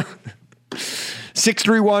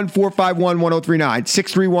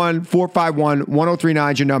 631-451-1039.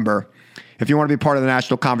 631-451-1039 is your number if you want to be part of the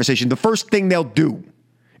national conversation. The first thing they'll do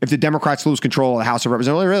if the Democrats lose control of the House of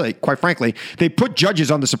Representatives, really, quite frankly, they put judges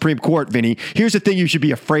on the Supreme Court, Vinny. Here's the thing you should be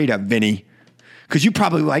afraid of, Vinny. Because you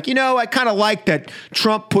probably I kind of like that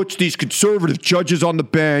Trump puts these conservative judges on the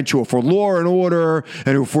bench who are for law and order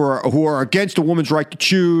and who are against a woman's right to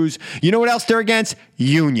choose. You know what else they're against?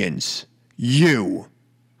 Unions. In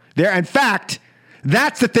fact,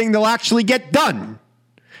 that's the thing they'll actually get done.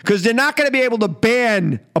 Because they're not going to be able to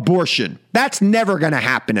ban abortion. That's never going to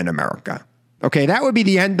happen in America. Okay, that would be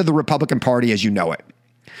the end of the Republican Party as you know it.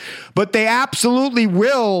 But they absolutely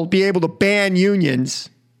will be able to ban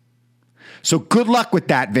unions. So good luck with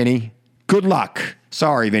that, Vinny. Good luck.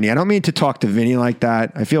 Sorry, Vinny. I don't mean to talk to Vinny like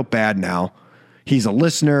that. I feel bad now. He's a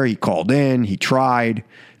listener. He called in. He tried.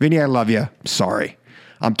 Vinny, I love you. Sorry.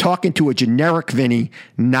 I'm talking to a generic Vinny,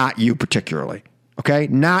 not you particularly. Okay?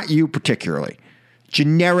 Not you particularly.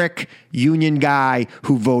 Generic union guy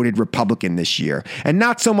who voted Republican this year. And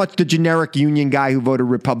not so much the generic union guy who voted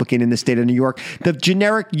Republican in the state of New York, the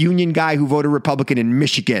generic union guy who voted Republican in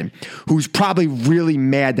Michigan, who's probably really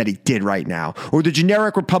mad that he did right now. Or the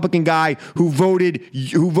generic Republican guy who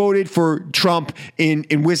voted for Trump in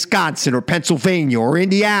Wisconsin or Pennsylvania or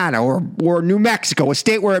Indiana or New Mexico, a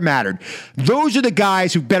state where it mattered. Those are the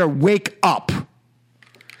guys who better wake up.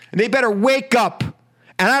 And they better wake up.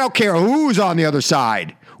 And I don't care who's on the other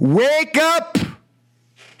side. Wake up.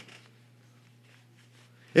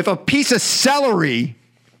 If a piece of celery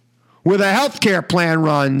with a health care plan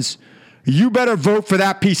runs, you better vote for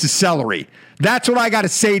that piece of celery. That's what I got to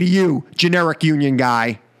say to you, generic union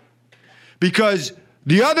guy. Because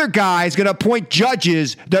the other guy is going to appoint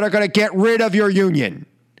judges that are going to get rid of your union.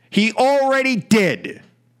 He already did.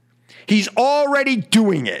 He's already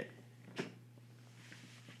doing it.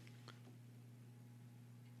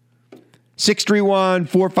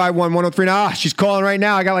 631-451-1039. She's calling right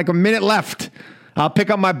now. I got like a minute left. I'll pick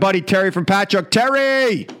up my buddy Terry from Patchogue.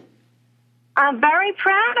 Terry! I'm very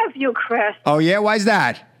proud of you, Chris. Oh, yeah? Why is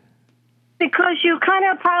that? Because you kind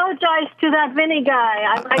of apologized to that Vinny guy.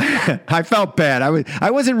 I like that. I felt bad. I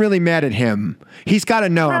wasn't really mad at him. He's got to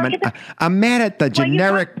know. I'm mad at the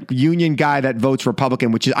generic union guy that votes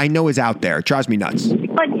Republican, which I know is out there. It drives me nuts.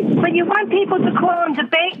 But you want people to call and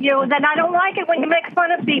debate you, then I don't like it when you make fun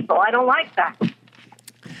of people. I don't like that.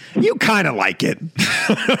 You kind of like it.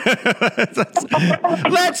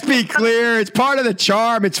 Let's be clear. It's part of the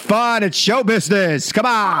charm. It's fun. It's show business. Come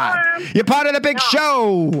on. You're part of the big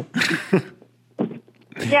show.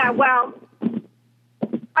 Yeah, well,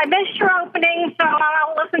 I missed your opening, so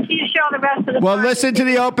I'll listen to your show the rest of the time. Well, listen to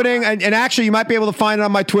the opening. And actually, you might be able to find it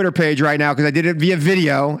on my Twitter page right now because I did it via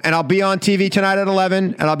video. And I'll be on TV tonight at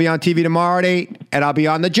 11. And I'll be on TV tomorrow at 8. And I'll be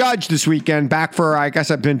on The Judge this weekend. Back for, I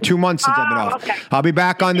guess, I've been 2 months since I've been off. Okay. I'll be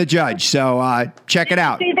back on The Judge. So check it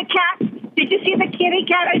out. Did you see the cat? Did you see the kitty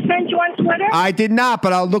cat I sent you on Twitter? I did not,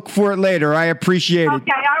 but I'll look for it later. I appreciate it.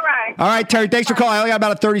 Okay, all right. All right, Terry, thanks for calling. I only got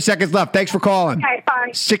about 30 seconds left. Thanks for calling. Okay, bye.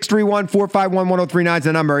 631-451-1039 is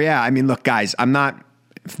the number. Yeah, I mean, look, guys, I'm not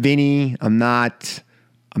Vinny. I'm not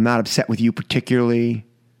upset with you particularly.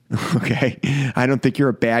 Okay? I don't think you're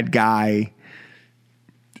a bad guy.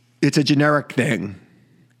 It's a generic thing.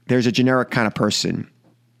 There's a generic kind of person.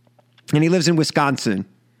 And he lives in Wisconsin.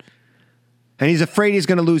 And he's afraid he's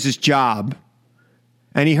going to lose his job.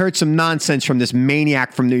 And he heard some nonsense from this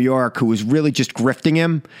maniac from New York who was really just grifting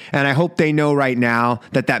him. And I hope they know right now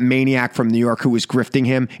that maniac from New York who was grifting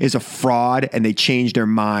him is a fraud and they changed their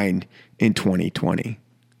mind in 2020.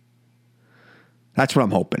 That's what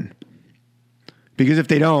I'm hoping. Because if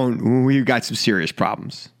they don't, we've got some serious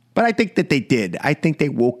problems. But I think that they did. I think they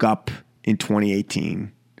woke up in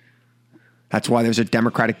 2018. That's why there's a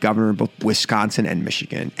Democratic governor in both Wisconsin and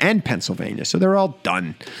Michigan and Pennsylvania. So they're all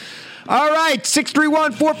done. All right,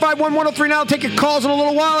 631-451-1039. I'll take your calls in a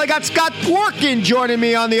little while. I got Scott Dworkin joining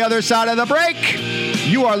me on the other side of the break.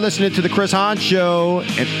 You are listening to The Chris Hahn Show,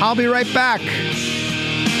 and I'll be right back.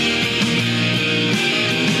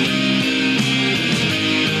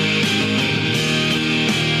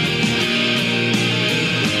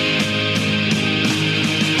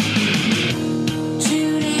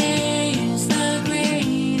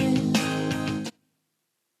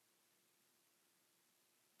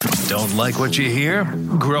 Don't like what you hear?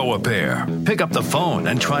 Grow a pair. Pick up the phone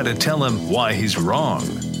and try to tell him why he's wrong.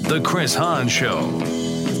 The Chris Hahn Show.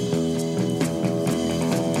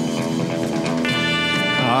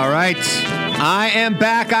 All right. I am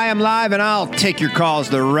back. I am live, and I'll take your calls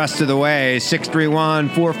the rest of the way.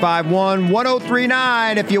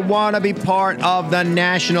 631-451-1039 if you want to be part of the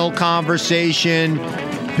national conversation.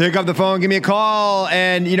 Pick up the phone, give me a call,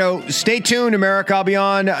 and, stay tuned, America. I'll be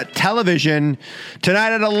on television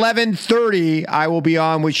tonight at 11:30. I will be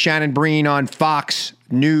on with Shannon Breen on Fox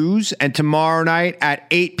News, and tomorrow night at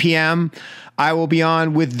 8 p.m., I will be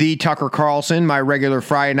on with the Tucker Carlson, my regular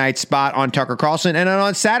Friday night spot on Tucker Carlson. And then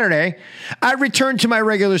on Saturday, I return to my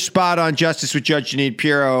regular spot on Justice with Judge Jeanine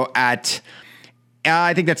Pirro at,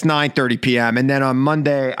 I think that's 9:30 p.m. And then on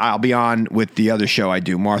Monday, I'll be on with the other show I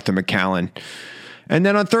do, Martha McCallan. And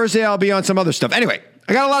then on Thursday, I'll be on some other stuff. Anyway,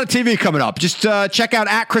 I got a lot of TV coming up. Just check out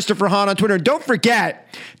 @Christopher Hahn on Twitter. And don't forget,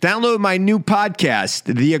 download my new podcast,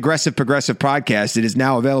 the Aggressive Progressive Podcast. It is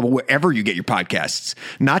now available wherever you get your podcasts.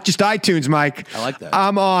 Not just iTunes, Mike. I like that.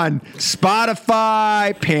 I'm on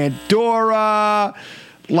Spotify, Pandora,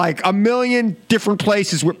 like a million different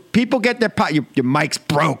places where people get their your mic's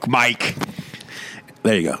broke, Mike.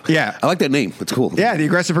 There you go. Yeah. I like that name. It's cool. Yeah, the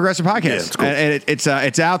Aggressive Progressive Podcast. Yeah, it's cool. And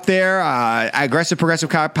it's out there. Aggressive Progressive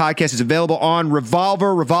Podcast is available on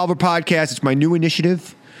Revolver Podcast. It's my new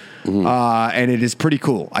initiative. Mm-hmm. And it is pretty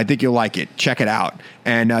cool. I think you'll like it. Check it out.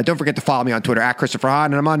 And don't forget to follow me on Twitter @Christopher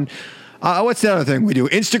Hahn. And I'm on, what's the other thing we do?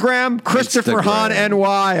 Instagram? Christopher Hahn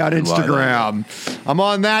NY on Instagram. I'm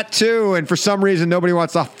on that too. And for some reason, nobody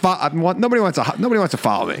wants to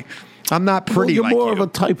follow me. I'm not pretty. Well, you're like more you. of a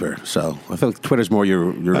typer, so I feel like Twitter's more your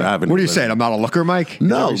avenue. What are you saying? I'm not a looker, Mike?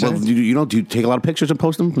 No. Well, you don't. Do you take a lot of pictures and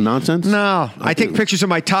post them? Nonsense. No, I take pictures of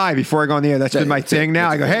my tie before I go on the air. That's been my thing now.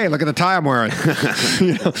 I go, hey, look at the tie I'm wearing.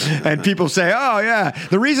 And people say, oh yeah.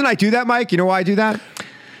 The reason I do that, Mike, you know why I do that?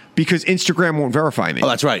 Because Instagram won't verify me. Oh,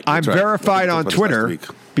 that's right. I'm verified on Twitter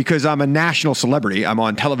because I'm a national celebrity. I'm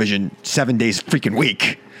on television 7 days freaking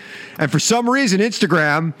week, and for some reason,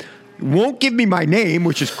 Instagram won't give me my name,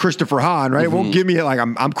 which is Christopher Hahn, right? Mm-hmm. It won't give me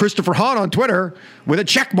I'm Christopher Hahn on Twitter with a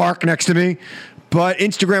check mark next to me, but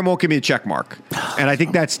Instagram won't give me a check mark, and I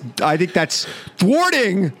think that's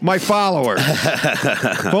thwarting my followers.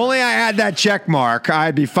 If only I had that check mark,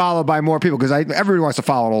 I'd be followed by more people because everybody wants to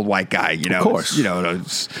follow an old white guy. Of course,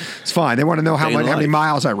 it's fine. They want to know how many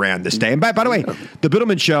miles I ran this day. And by the way, the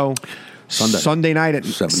Biddleman Show. Sunday night at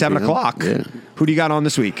 7 o'clock. Yeah. Who do you got on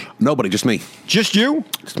this week? Nobody, just me. Just you?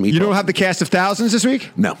 Just me. You don't have the cast of thousands this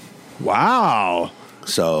week? No. Wow.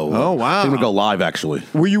 So, oh, wow. I'm going to go live, actually.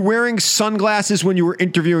 Were you wearing sunglasses when you were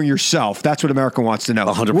interviewing yourself? That's what America wants to know.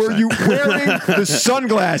 100%. Were you wearing the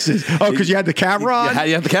sunglasses? Oh, because you had the camera on? Yeah,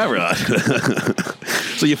 you have the camera on.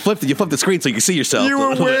 So you flipped the screen so you can see yourself. You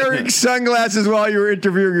were wearing sunglasses while you were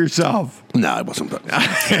interviewing yourself. No, I wasn't.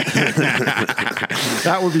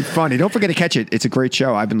 That would be funny. Don't forget to catch it. It's a great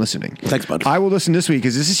show. I've been listening. Thanks, bud. I will listen this week.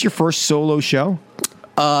 Is this your first solo show?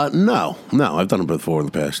 No. I've done it before in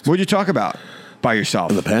the past. What did you talk about by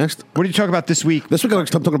yourself? In the past? What did you talk about this week? This week I'm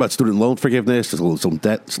talking about student loan forgiveness, some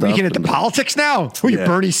debt stuff. We get into politics now? Who are you,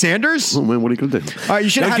 Bernie Sanders? Oh, man, what are you going to do? All right, you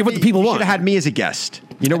should have give what the people want. had me as a guest.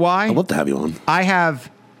 You know why? I'd love to have you on. I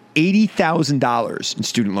have $80,000 in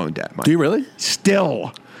student loan debt, Mike. Do you really?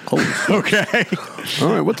 Still. Holy okay.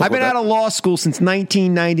 All right. I've been out of law school since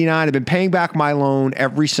 1999. I've been paying back my loan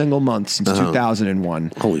every single month since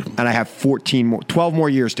 2001. Holy. And I have 12 more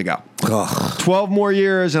years to go. Ugh. 12 more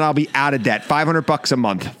years and I'll be out of debt. $500 a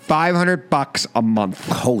month. $500 a month.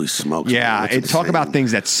 Holy smokes. Yeah. Talk about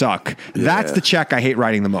things that suck. Yeah. That's the check I hate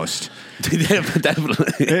writing the most.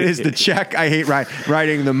 Definitely. It is the check I hate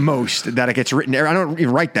writing the most that it gets written. I don't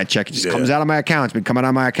even write that check. It just comes out of my account. It's been coming out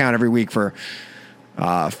of my account every week for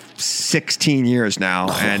 16 years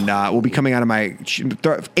now, and will be coming out of my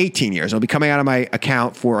 18 years. It'll be coming out of my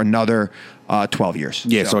account for another 12 years.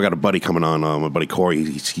 Yeah, so I got a buddy coming on, my buddy Corey.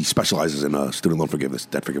 He specializes in student loan forgiveness,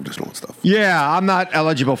 debt forgiveness, and all that stuff. Yeah, I'm not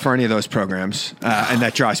eligible for any of those programs, and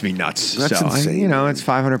that drives me nuts. That's insane. It's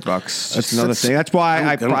 $500. That's another thing. That's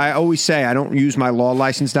why I always say I don't use my law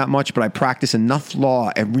license that much, but I practice enough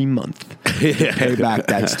law every month to pay back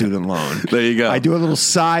that student loan. There you go. I do a little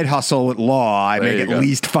side hustle with law. I make at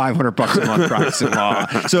least $500 a month practicing law.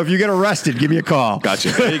 So if you get arrested, give me a call. Gotcha.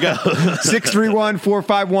 There you go.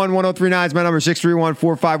 631-451-1039 is my number.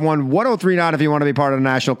 631-451-1039 if you want to be part of the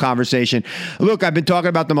national conversation. Look, I've been talking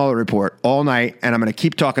about the Mueller Report all night, and I'm going to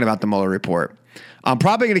keep talking about the Mueller Report. I'm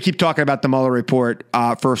probably going to keep talking about the Mueller Report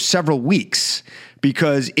for several weeks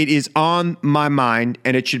because it is on my mind,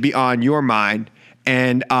 and it should be on your mind,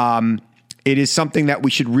 and it is something that we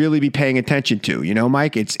should really be paying attention to. You know,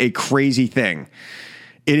 Mike, it's a crazy thing.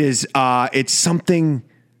 It is. It's something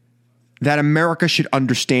that America should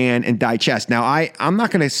understand and digest. Now, I'm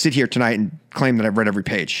not going to sit here tonight and claim that I've read every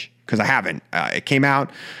page because I haven't. It came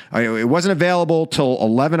out. It wasn't available till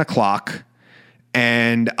 11 o'clock,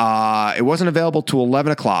 and it wasn't available till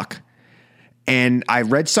 11 o'clock. And I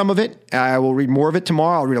read some of it. I will read more of it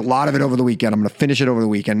tomorrow. I'll read a lot of it over the weekend. I'm going to finish it over the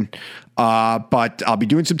weekend. But I'll be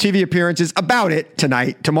doing some TV appearances about it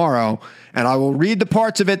tomorrow. And I will read the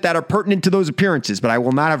parts of it that are pertinent to those appearances. But I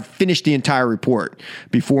will not have finished the entire report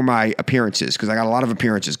before my appearances because I got a lot of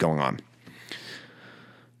appearances going on.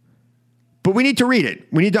 But we need to read it.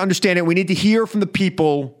 We need to understand it. We need to hear from the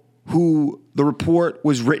people who the report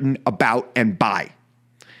was written about and by.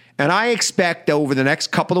 And I expect that over the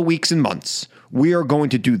next couple of weeks and months, we are going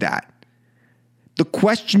to do that. The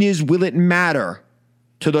question is, will it matter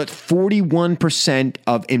to the 41%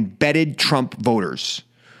 of embedded Trump voters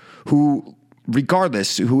who,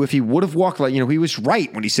 regardless, who if he would have walked, he was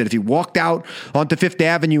right when he said if he walked out onto Fifth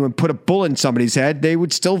Avenue and put a bullet in somebody's head, they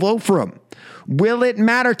would still vote for him. Will it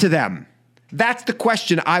matter to them? That's the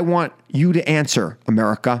question I want you to answer,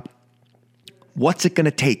 America. What's it going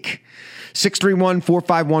to take?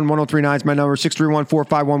 631-451-1039 is my number.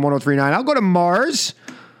 631-451-1039. I'll go to Mars.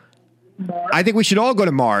 I think we should all go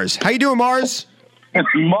to Mars. How you doing, Mars?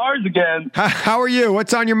 Mars again. How are you?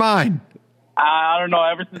 What's on your mind? I don't know.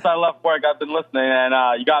 Ever since I left work, I've been listening, and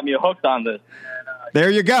you got me hooked on this. There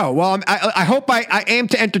you go. Well, I hope I aim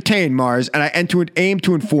to entertain, Mars, and I aim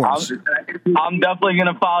to inform. I'm definitely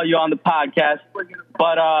going to follow you on the podcast.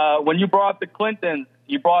 But when you brought up the Clintons,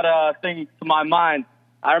 you brought a thing to my mind.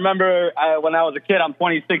 I remember when I was a kid, I'm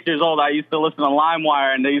 26 years old, I used to listen to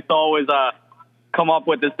LimeWire, and they used to always come up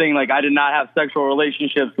with this thing like I did not have sexual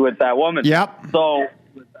relationships with that woman. Yep. So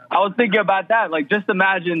I was thinking about that. Like, just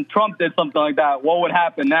imagine Trump did something like that. What would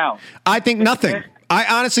happen now? I think nothing. I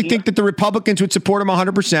honestly think that the Republicans would support him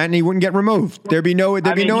 100% and he wouldn't get removed. There'd be no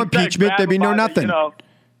impeachment. There'd be no nothing.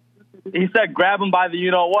 He said grab him by the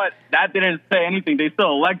you-know-what. That didn't say anything. They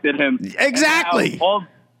still elected him. Exactly. All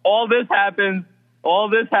this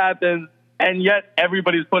happens, and yet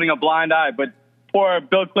everybody's putting a blind eye. But poor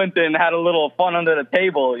Bill Clinton had a little fun under the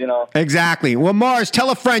table, Exactly. Well, Mars, tell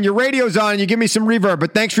a friend. Your radio's on and you give me some reverb,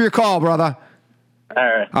 but thanks for your call, brother.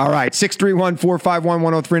 All right.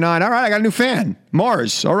 631-451-1039. All right. I got a new fan.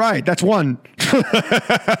 Mars. All right. That's one.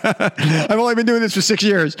 I've only been doing this for 6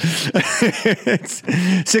 years.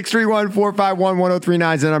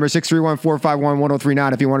 631-451-1039 is the number.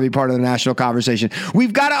 631-451-1039 if you want to be part of the national conversation.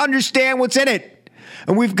 We've got to understand what's in it.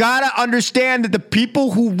 And we've got to understand that the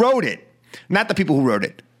people who wrote it, not the people who wrote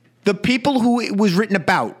it, the people who it was written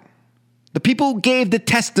about, the people who gave the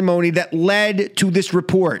testimony that led to this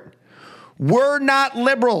report were not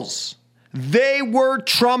liberals. They were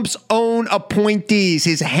Trump's own appointees,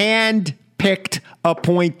 his hand-picked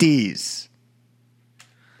appointees.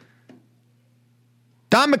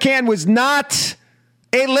 Don McGahn was not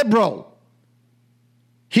a liberal.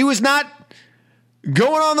 He was not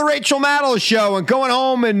going on the Rachel Maddow show and going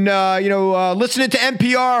home and, listening to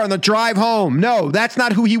NPR on the drive home. No, that's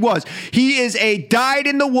not who he was. He is a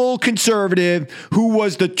dyed-in-the-wool conservative who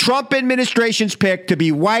was the Trump administration's pick to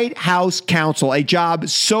be White House counsel, a job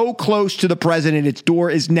so close to the president, its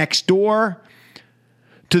door is next door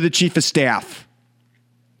to the chief of staff.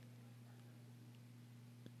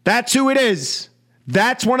 That's who it is.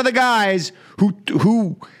 That's one of the guys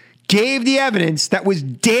who gave the evidence that was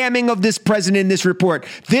damning of this president in this report.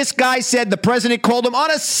 This guy said the president called him on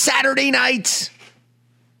a Saturday night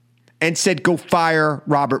and said, go fire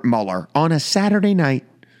Robert Mueller on a Saturday night.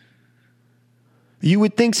 You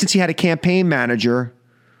would think, since he had a campaign manager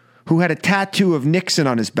who had a tattoo of Nixon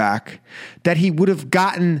on his back, that he would have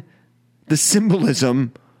gotten the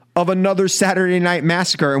symbolism of another Saturday night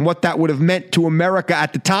massacre and what that would have meant to America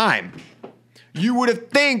at the time. You would have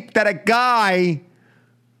think that a guy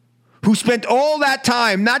who spent all that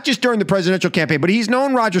time, not just during the presidential campaign, but he's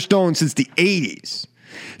known Roger Stone since the 80s.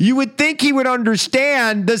 You would think he would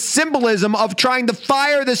understand the symbolism of trying to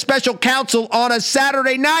fire the special counsel on a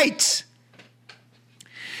Saturday night.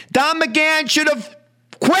 Don McGahn should have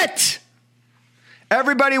quit.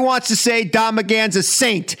 Everybody wants to say Don McGahn's a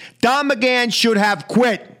saint. Don McGahn should have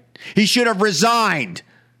quit. He should have resigned.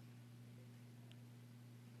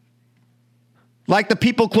 Like the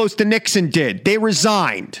people close to Nixon did. They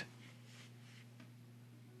resigned.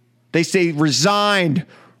 They say resigned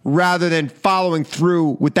rather than following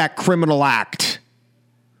through with that criminal act.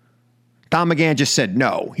 Don McGahn just said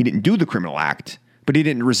no. He didn't do the criminal act, but he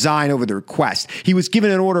didn't resign over the request. He was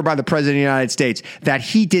given an order by the President of the United States that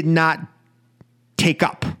he did not take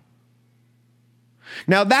up.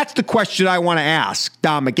 Now, that's the question I want to ask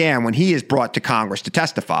Don McGahn when he is brought to Congress to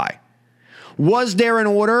testify. Was there an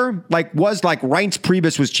order, like Reince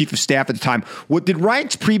Priebus was chief of staff at the time? Did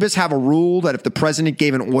Reince Priebus have a rule that if the president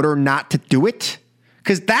gave an order not to do it?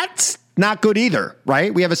 Because that's not good either,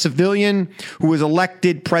 right? We have a civilian who was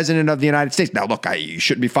elected president of the United States. Now, look, you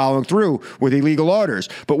shouldn't be following through with illegal orders,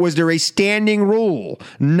 but was there a standing rule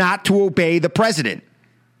not to obey the president?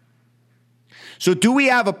 So do we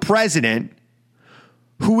have a president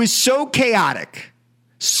who is so chaotic,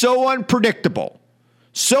 so unpredictable,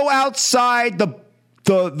 so outside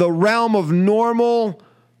the realm of normal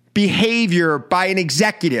behavior by an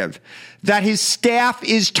executive that his staff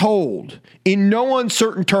is told in no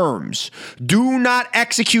uncertain terms, do not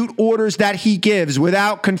execute orders that he gives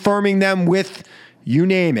without confirming them with, you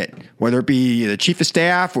name it, whether it be the chief of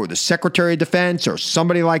staff or the secretary of defense or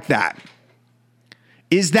somebody like that.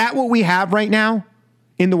 Is that what we have right now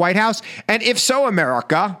in the White House? And if so,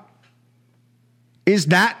 America, is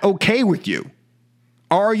that okay with you?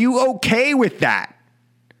 Are you okay with that?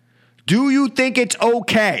 Do you think it's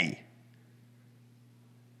okay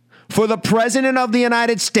for the President of the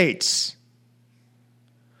United States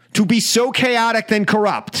to be so chaotic and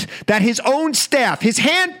corrupt that his own staff, his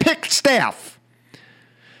hand-picked staff,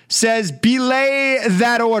 says belay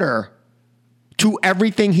that order to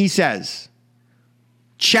everything he says?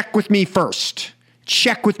 Check with me first.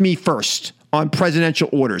 Check with me first on presidential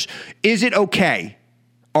orders. Is it okay?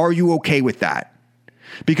 Are you okay with that?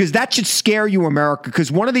 Because that should scare you, America,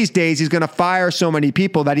 because one of these days he's going to fire so many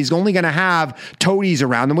people that he's only going to have toadies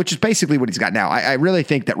around him, which is basically what he's got now. I really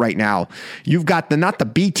think that right now you've got not the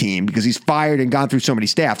B team because he's fired and gone through so many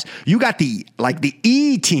staffs. You got the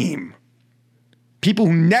E team, people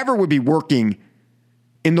who never would be working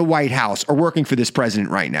in the White House or working for this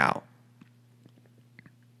president right now.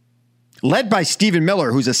 Led by Stephen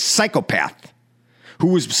Miller, who's a psychopath, who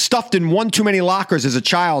was stuffed in one too many lockers as a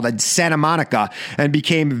child at Santa Monica and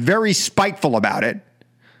became very spiteful about it,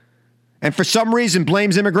 and for some reason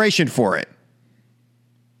blames immigration for it.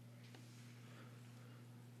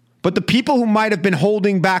 But the people who might have been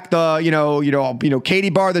holding back the, Katie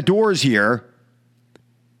bar the doors here,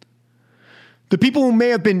 the people who may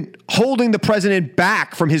have been holding the president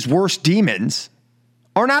back from his worst demons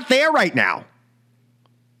are not there right now.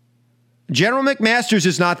 General McMaster's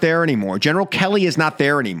is not there anymore. General Kelly is not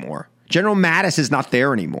there anymore. General Mattis is not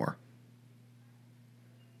there anymore.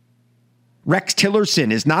 Rex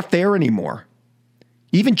Tillerson is not there anymore.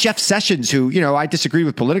 Even Jeff Sessions, who, I disagree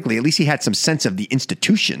with politically, at least he had some sense of the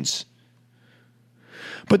institutions.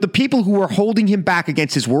 But the people who were holding him back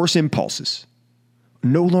against his worst impulses are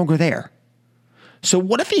no longer there. So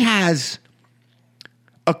what if he has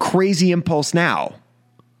a crazy impulse now?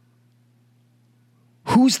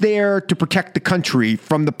 Who's there to protect the country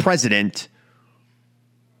from the president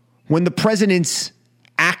when the president's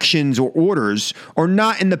actions or orders are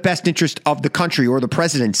not in the best interest of the country or the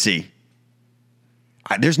presidency?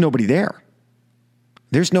 There's nobody there.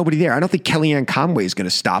 There's nobody there. I don't think Kellyanne Conway is going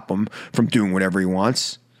to stop him from doing whatever he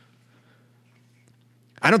wants.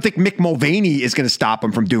 I don't think Mick Mulvaney is going to stop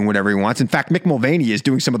him from doing whatever he wants. In fact, Mick Mulvaney is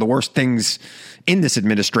doing some of the worst things in this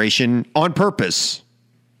administration on purpose.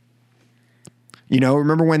 You know,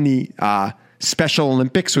 remember when the Special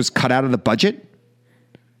Olympics was cut out of the budget?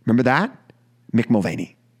 Remember that? Mick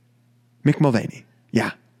Mulvaney. Mick Mulvaney.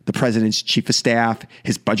 Yeah. The president's chief of staff,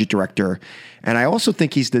 his budget director. And I also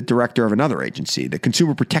think he's the director of another agency, the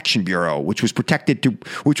Consumer Protection Bureau, which was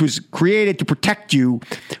created to protect you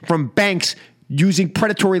from banks using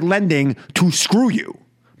predatory lending to screw you.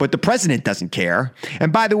 But the president doesn't care.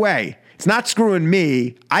 And by the way, it's not screwing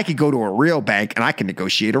me. I could go to a real bank and I can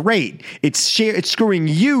negotiate a rate. It's screwing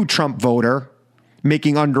you, Trump voter,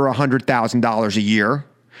 making under $100,000 a year.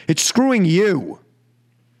 It's screwing you.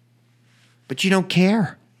 But you don't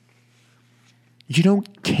care. You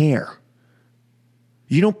don't care.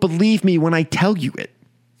 You don't believe me when I tell you it.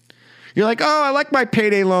 You're like, oh, I like my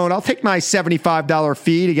payday loan. I'll take my $75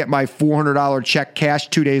 fee to get my $400 check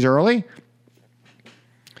cashed 2 days early.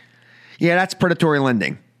 Yeah, that's predatory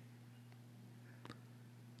lending.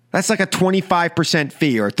 That's like a 25%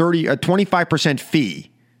 fee or a 25%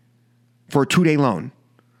 fee for a 2-day loan.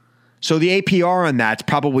 So the APR on that's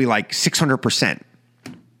probably like 600%.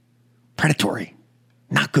 Predatory.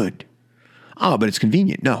 Not good. Oh, but it's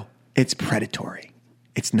convenient. No, it's predatory.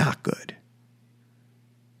 It's not good.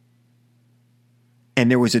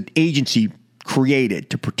 And there was an agency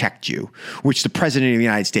created to protect you, which the president of the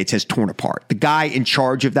United States has torn apart. The guy in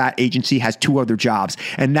charge of that agency has 2 other jobs,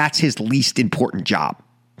 and that's his least important job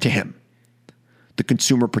to him. The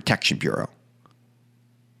Consumer Protection Bureau.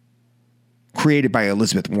 Created by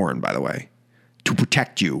Elizabeth Warren, by the way, to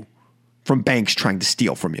protect you from banks trying to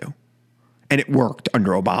steal from you. And it worked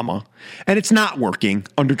under Obama. And it's not working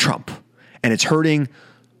under Trump. And it's hurting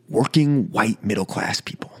working white middle class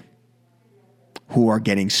people who are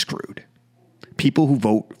getting screwed. People who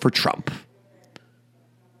vote for Trump.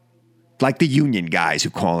 Like the union guys who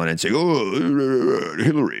call in and say, oh,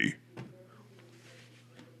 Hillary.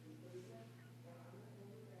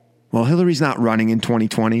 Well, Hillary's not running in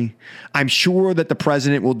 2020. I'm sure that the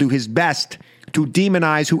president will do his best to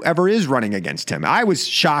demonize whoever is running against him. I was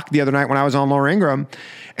shocked the other night when I was on Laura Ingraham,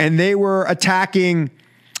 and they were attacking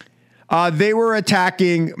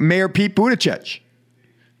Mayor Pete Buttigieg.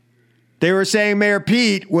 They were saying Mayor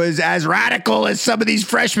Pete was as radical as some of these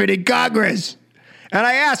freshmen in Congress. And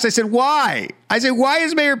I said, why? I said, why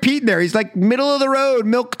is Mayor Pete there? He's like middle of the road,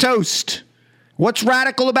 milk toast. What's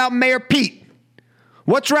radical about Mayor Pete?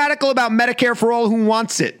 What's radical about Medicare for all who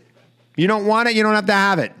wants it? You don't want it, you don't have to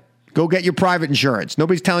have it. Go get your private insurance.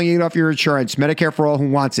 Nobody's telling you to get off your insurance. Medicare for all who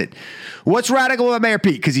wants it. What's radical about Mayor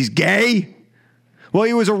Pete? Because he's gay? Well,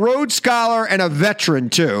 he was a Rhodes Scholar and a veteran,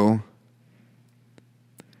 too.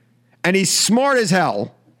 And he's smart as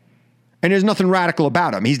hell. And there's nothing radical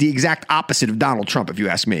about him. He's the exact opposite of Donald Trump, if you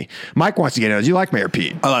ask me. Mike wants to get in. Do you like Mayor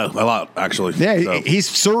Pete? A lot, actually. Yeah, so. He's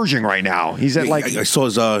surging right now. He's at like I saw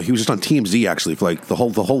his. He was just on TMZ actually for like the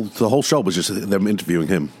whole show was just them interviewing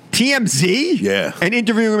him. TMZ? Yeah, and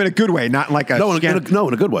interviewing him in a good way, not like a in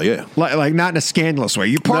a good way. Yeah, like not in a scandalous way.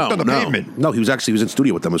 You parked on the pavement. No, he was in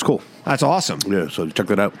studio with them. It was cool. That's awesome. Yeah, so check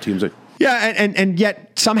that out. TMZ. Yeah, and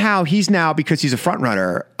yet somehow he's now, because he's a front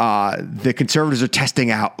runner, the conservatives are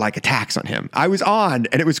testing out like attacks on him. I was on,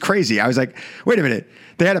 and it was crazy. I was like, wait a minute.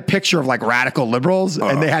 They had a picture of like radical liberals,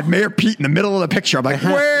 and they had Mayor Pete in the middle of the picture. I'm like,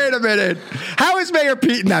 wait a minute. How is Mayor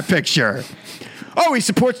Pete in that picture? Oh, he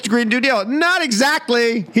supports the Green New Deal. Not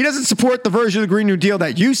exactly. He doesn't support the version of the Green New Deal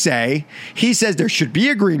that you say. He says there should be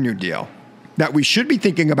a Green New Deal, that we should be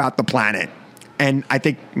thinking about the planet. And I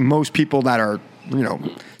think most people that are,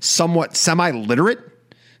 somewhat semi-literate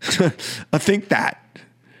think that.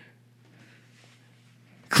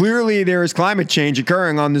 Clearly, there is climate change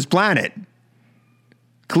occurring on this planet.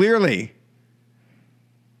 Clearly.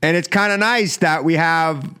 And it's kind of nice that we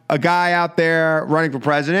have a guy out there running for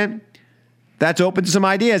president that's open to some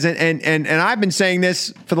ideas. And I've been saying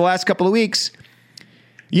this for the last couple of weeks.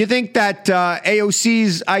 You think that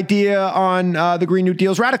AOC's idea on the Green New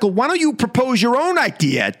Deal is radical? Why don't you propose your own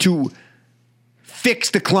idea to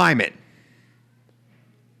fix the climate?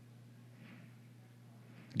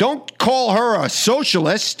 Don't call her a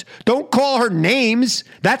socialist. Don't call her names.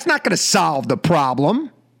 That's not going to solve the problem.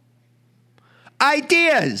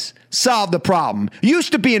 Ideas solve the problem.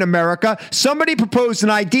 Used to be in America, somebody proposed an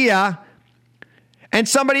idea and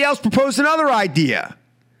somebody else proposed another idea.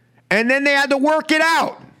 And then they had to work it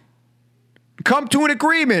out. Come to an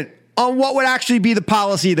agreement on what would actually be the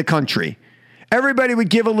policy of the country. Everybody would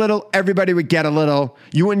give a little, everybody would get a little.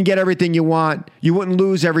 You wouldn't get everything you want. You wouldn't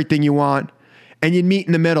lose everything you want. And you'd meet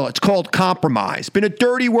in the middle. It's called compromise. Been a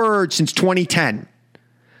dirty word since 2010.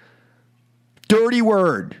 Dirty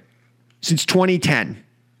word since 2010.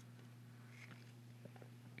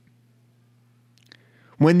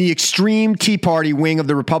 When the extreme Tea Party wing of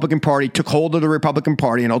the Republican Party took hold of the Republican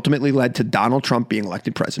Party and ultimately led to Donald Trump being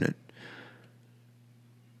elected president.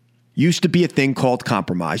 Used to be a thing called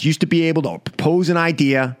compromise. Used to be able to propose an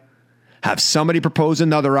idea, have somebody propose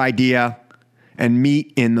another idea, and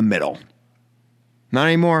meet in the middle. Not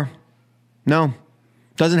anymore. No.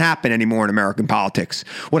 Doesn't happen anymore in American politics.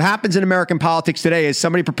 What happens in American politics today is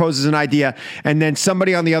somebody proposes an idea, and then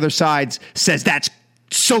somebody on the other side says that's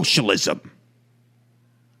socialism.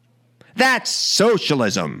 That's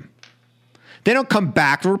socialism. They don't come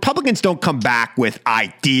back. The Republicans don't come back with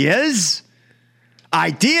ideas.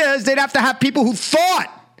 Ideas, they'd have to have people who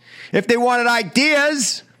thought. If they wanted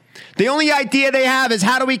ideas, the only idea they have is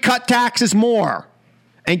how do we cut taxes more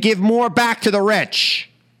and give more back to the rich?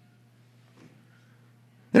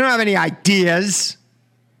 They don't have any ideas.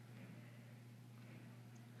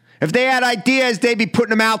 If they had ideas, they'd be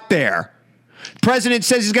putting them out there. The president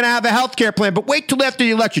says he's going to have a health care plan, but wait till after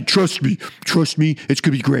the election. Trust me, it's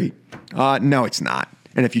going to be great. No, it's not.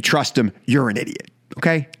 And if you trust him, you're an idiot.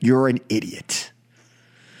 Okay? You're an idiot.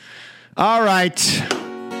 All right.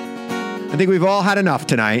 I think we've all had enough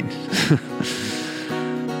tonight.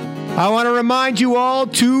 I want to remind you all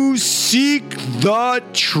to seek the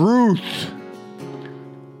truth.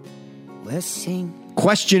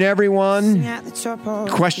 Question everyone.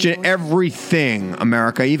 Question everything,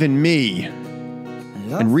 America, even me.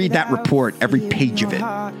 And read that report, every page of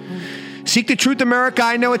it. Seek the truth, America.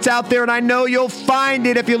 I know it's out there, and I know you'll find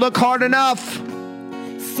it if you look hard enough.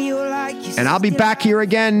 And I'll be back here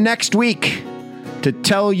again next week to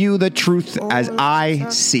tell you the truth as I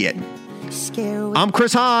see it. I'm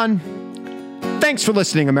Chris Hahn. Thanks for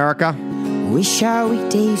listening, America. Wish our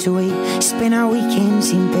weekdays away, spend our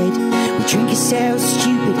weekends in bed. We drink ourselves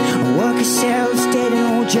stupid and work ourselves dead,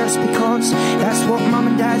 and all just because that's what mom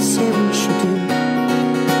and dad said we should do.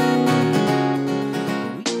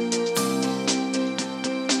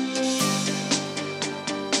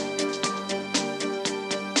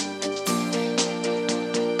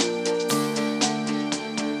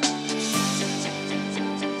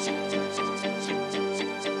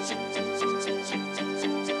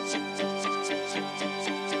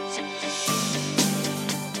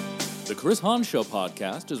 The Chris Hahn Show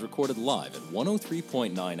podcast is recorded live at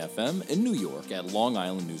 103.9 FM in New York at Long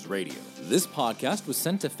Island News Radio. This podcast was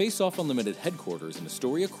sent to Face Off Unlimited headquarters in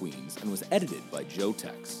Astoria, Queens, and was edited by Joe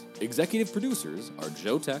Tex. Executive producers are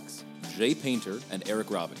Joe Tex, Jay Painter, and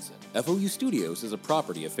Eric Robinson. FOU Studios is a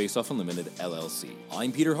property of Face Off Unlimited, LLC.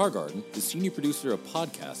 I'm Peter Hargarden, the senior producer of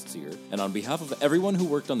podcasts here, and on behalf of everyone who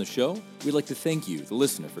worked on the show, we'd like to thank you, the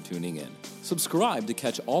listener, for tuning in. Subscribe to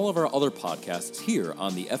catch all of our other podcasts here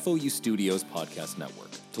on the FOU Studios Podcast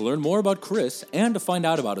Network. To learn more about Chris and to find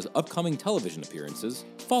out about his upcoming television appearances,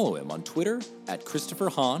 follow him on Twitter at Christopher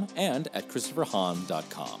Hahn and at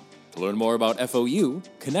ChristopherHahn.com. To learn more about FOU,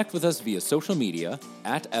 connect with us via social media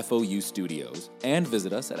at FOU Studios and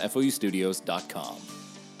visit us at FOUstudios.com.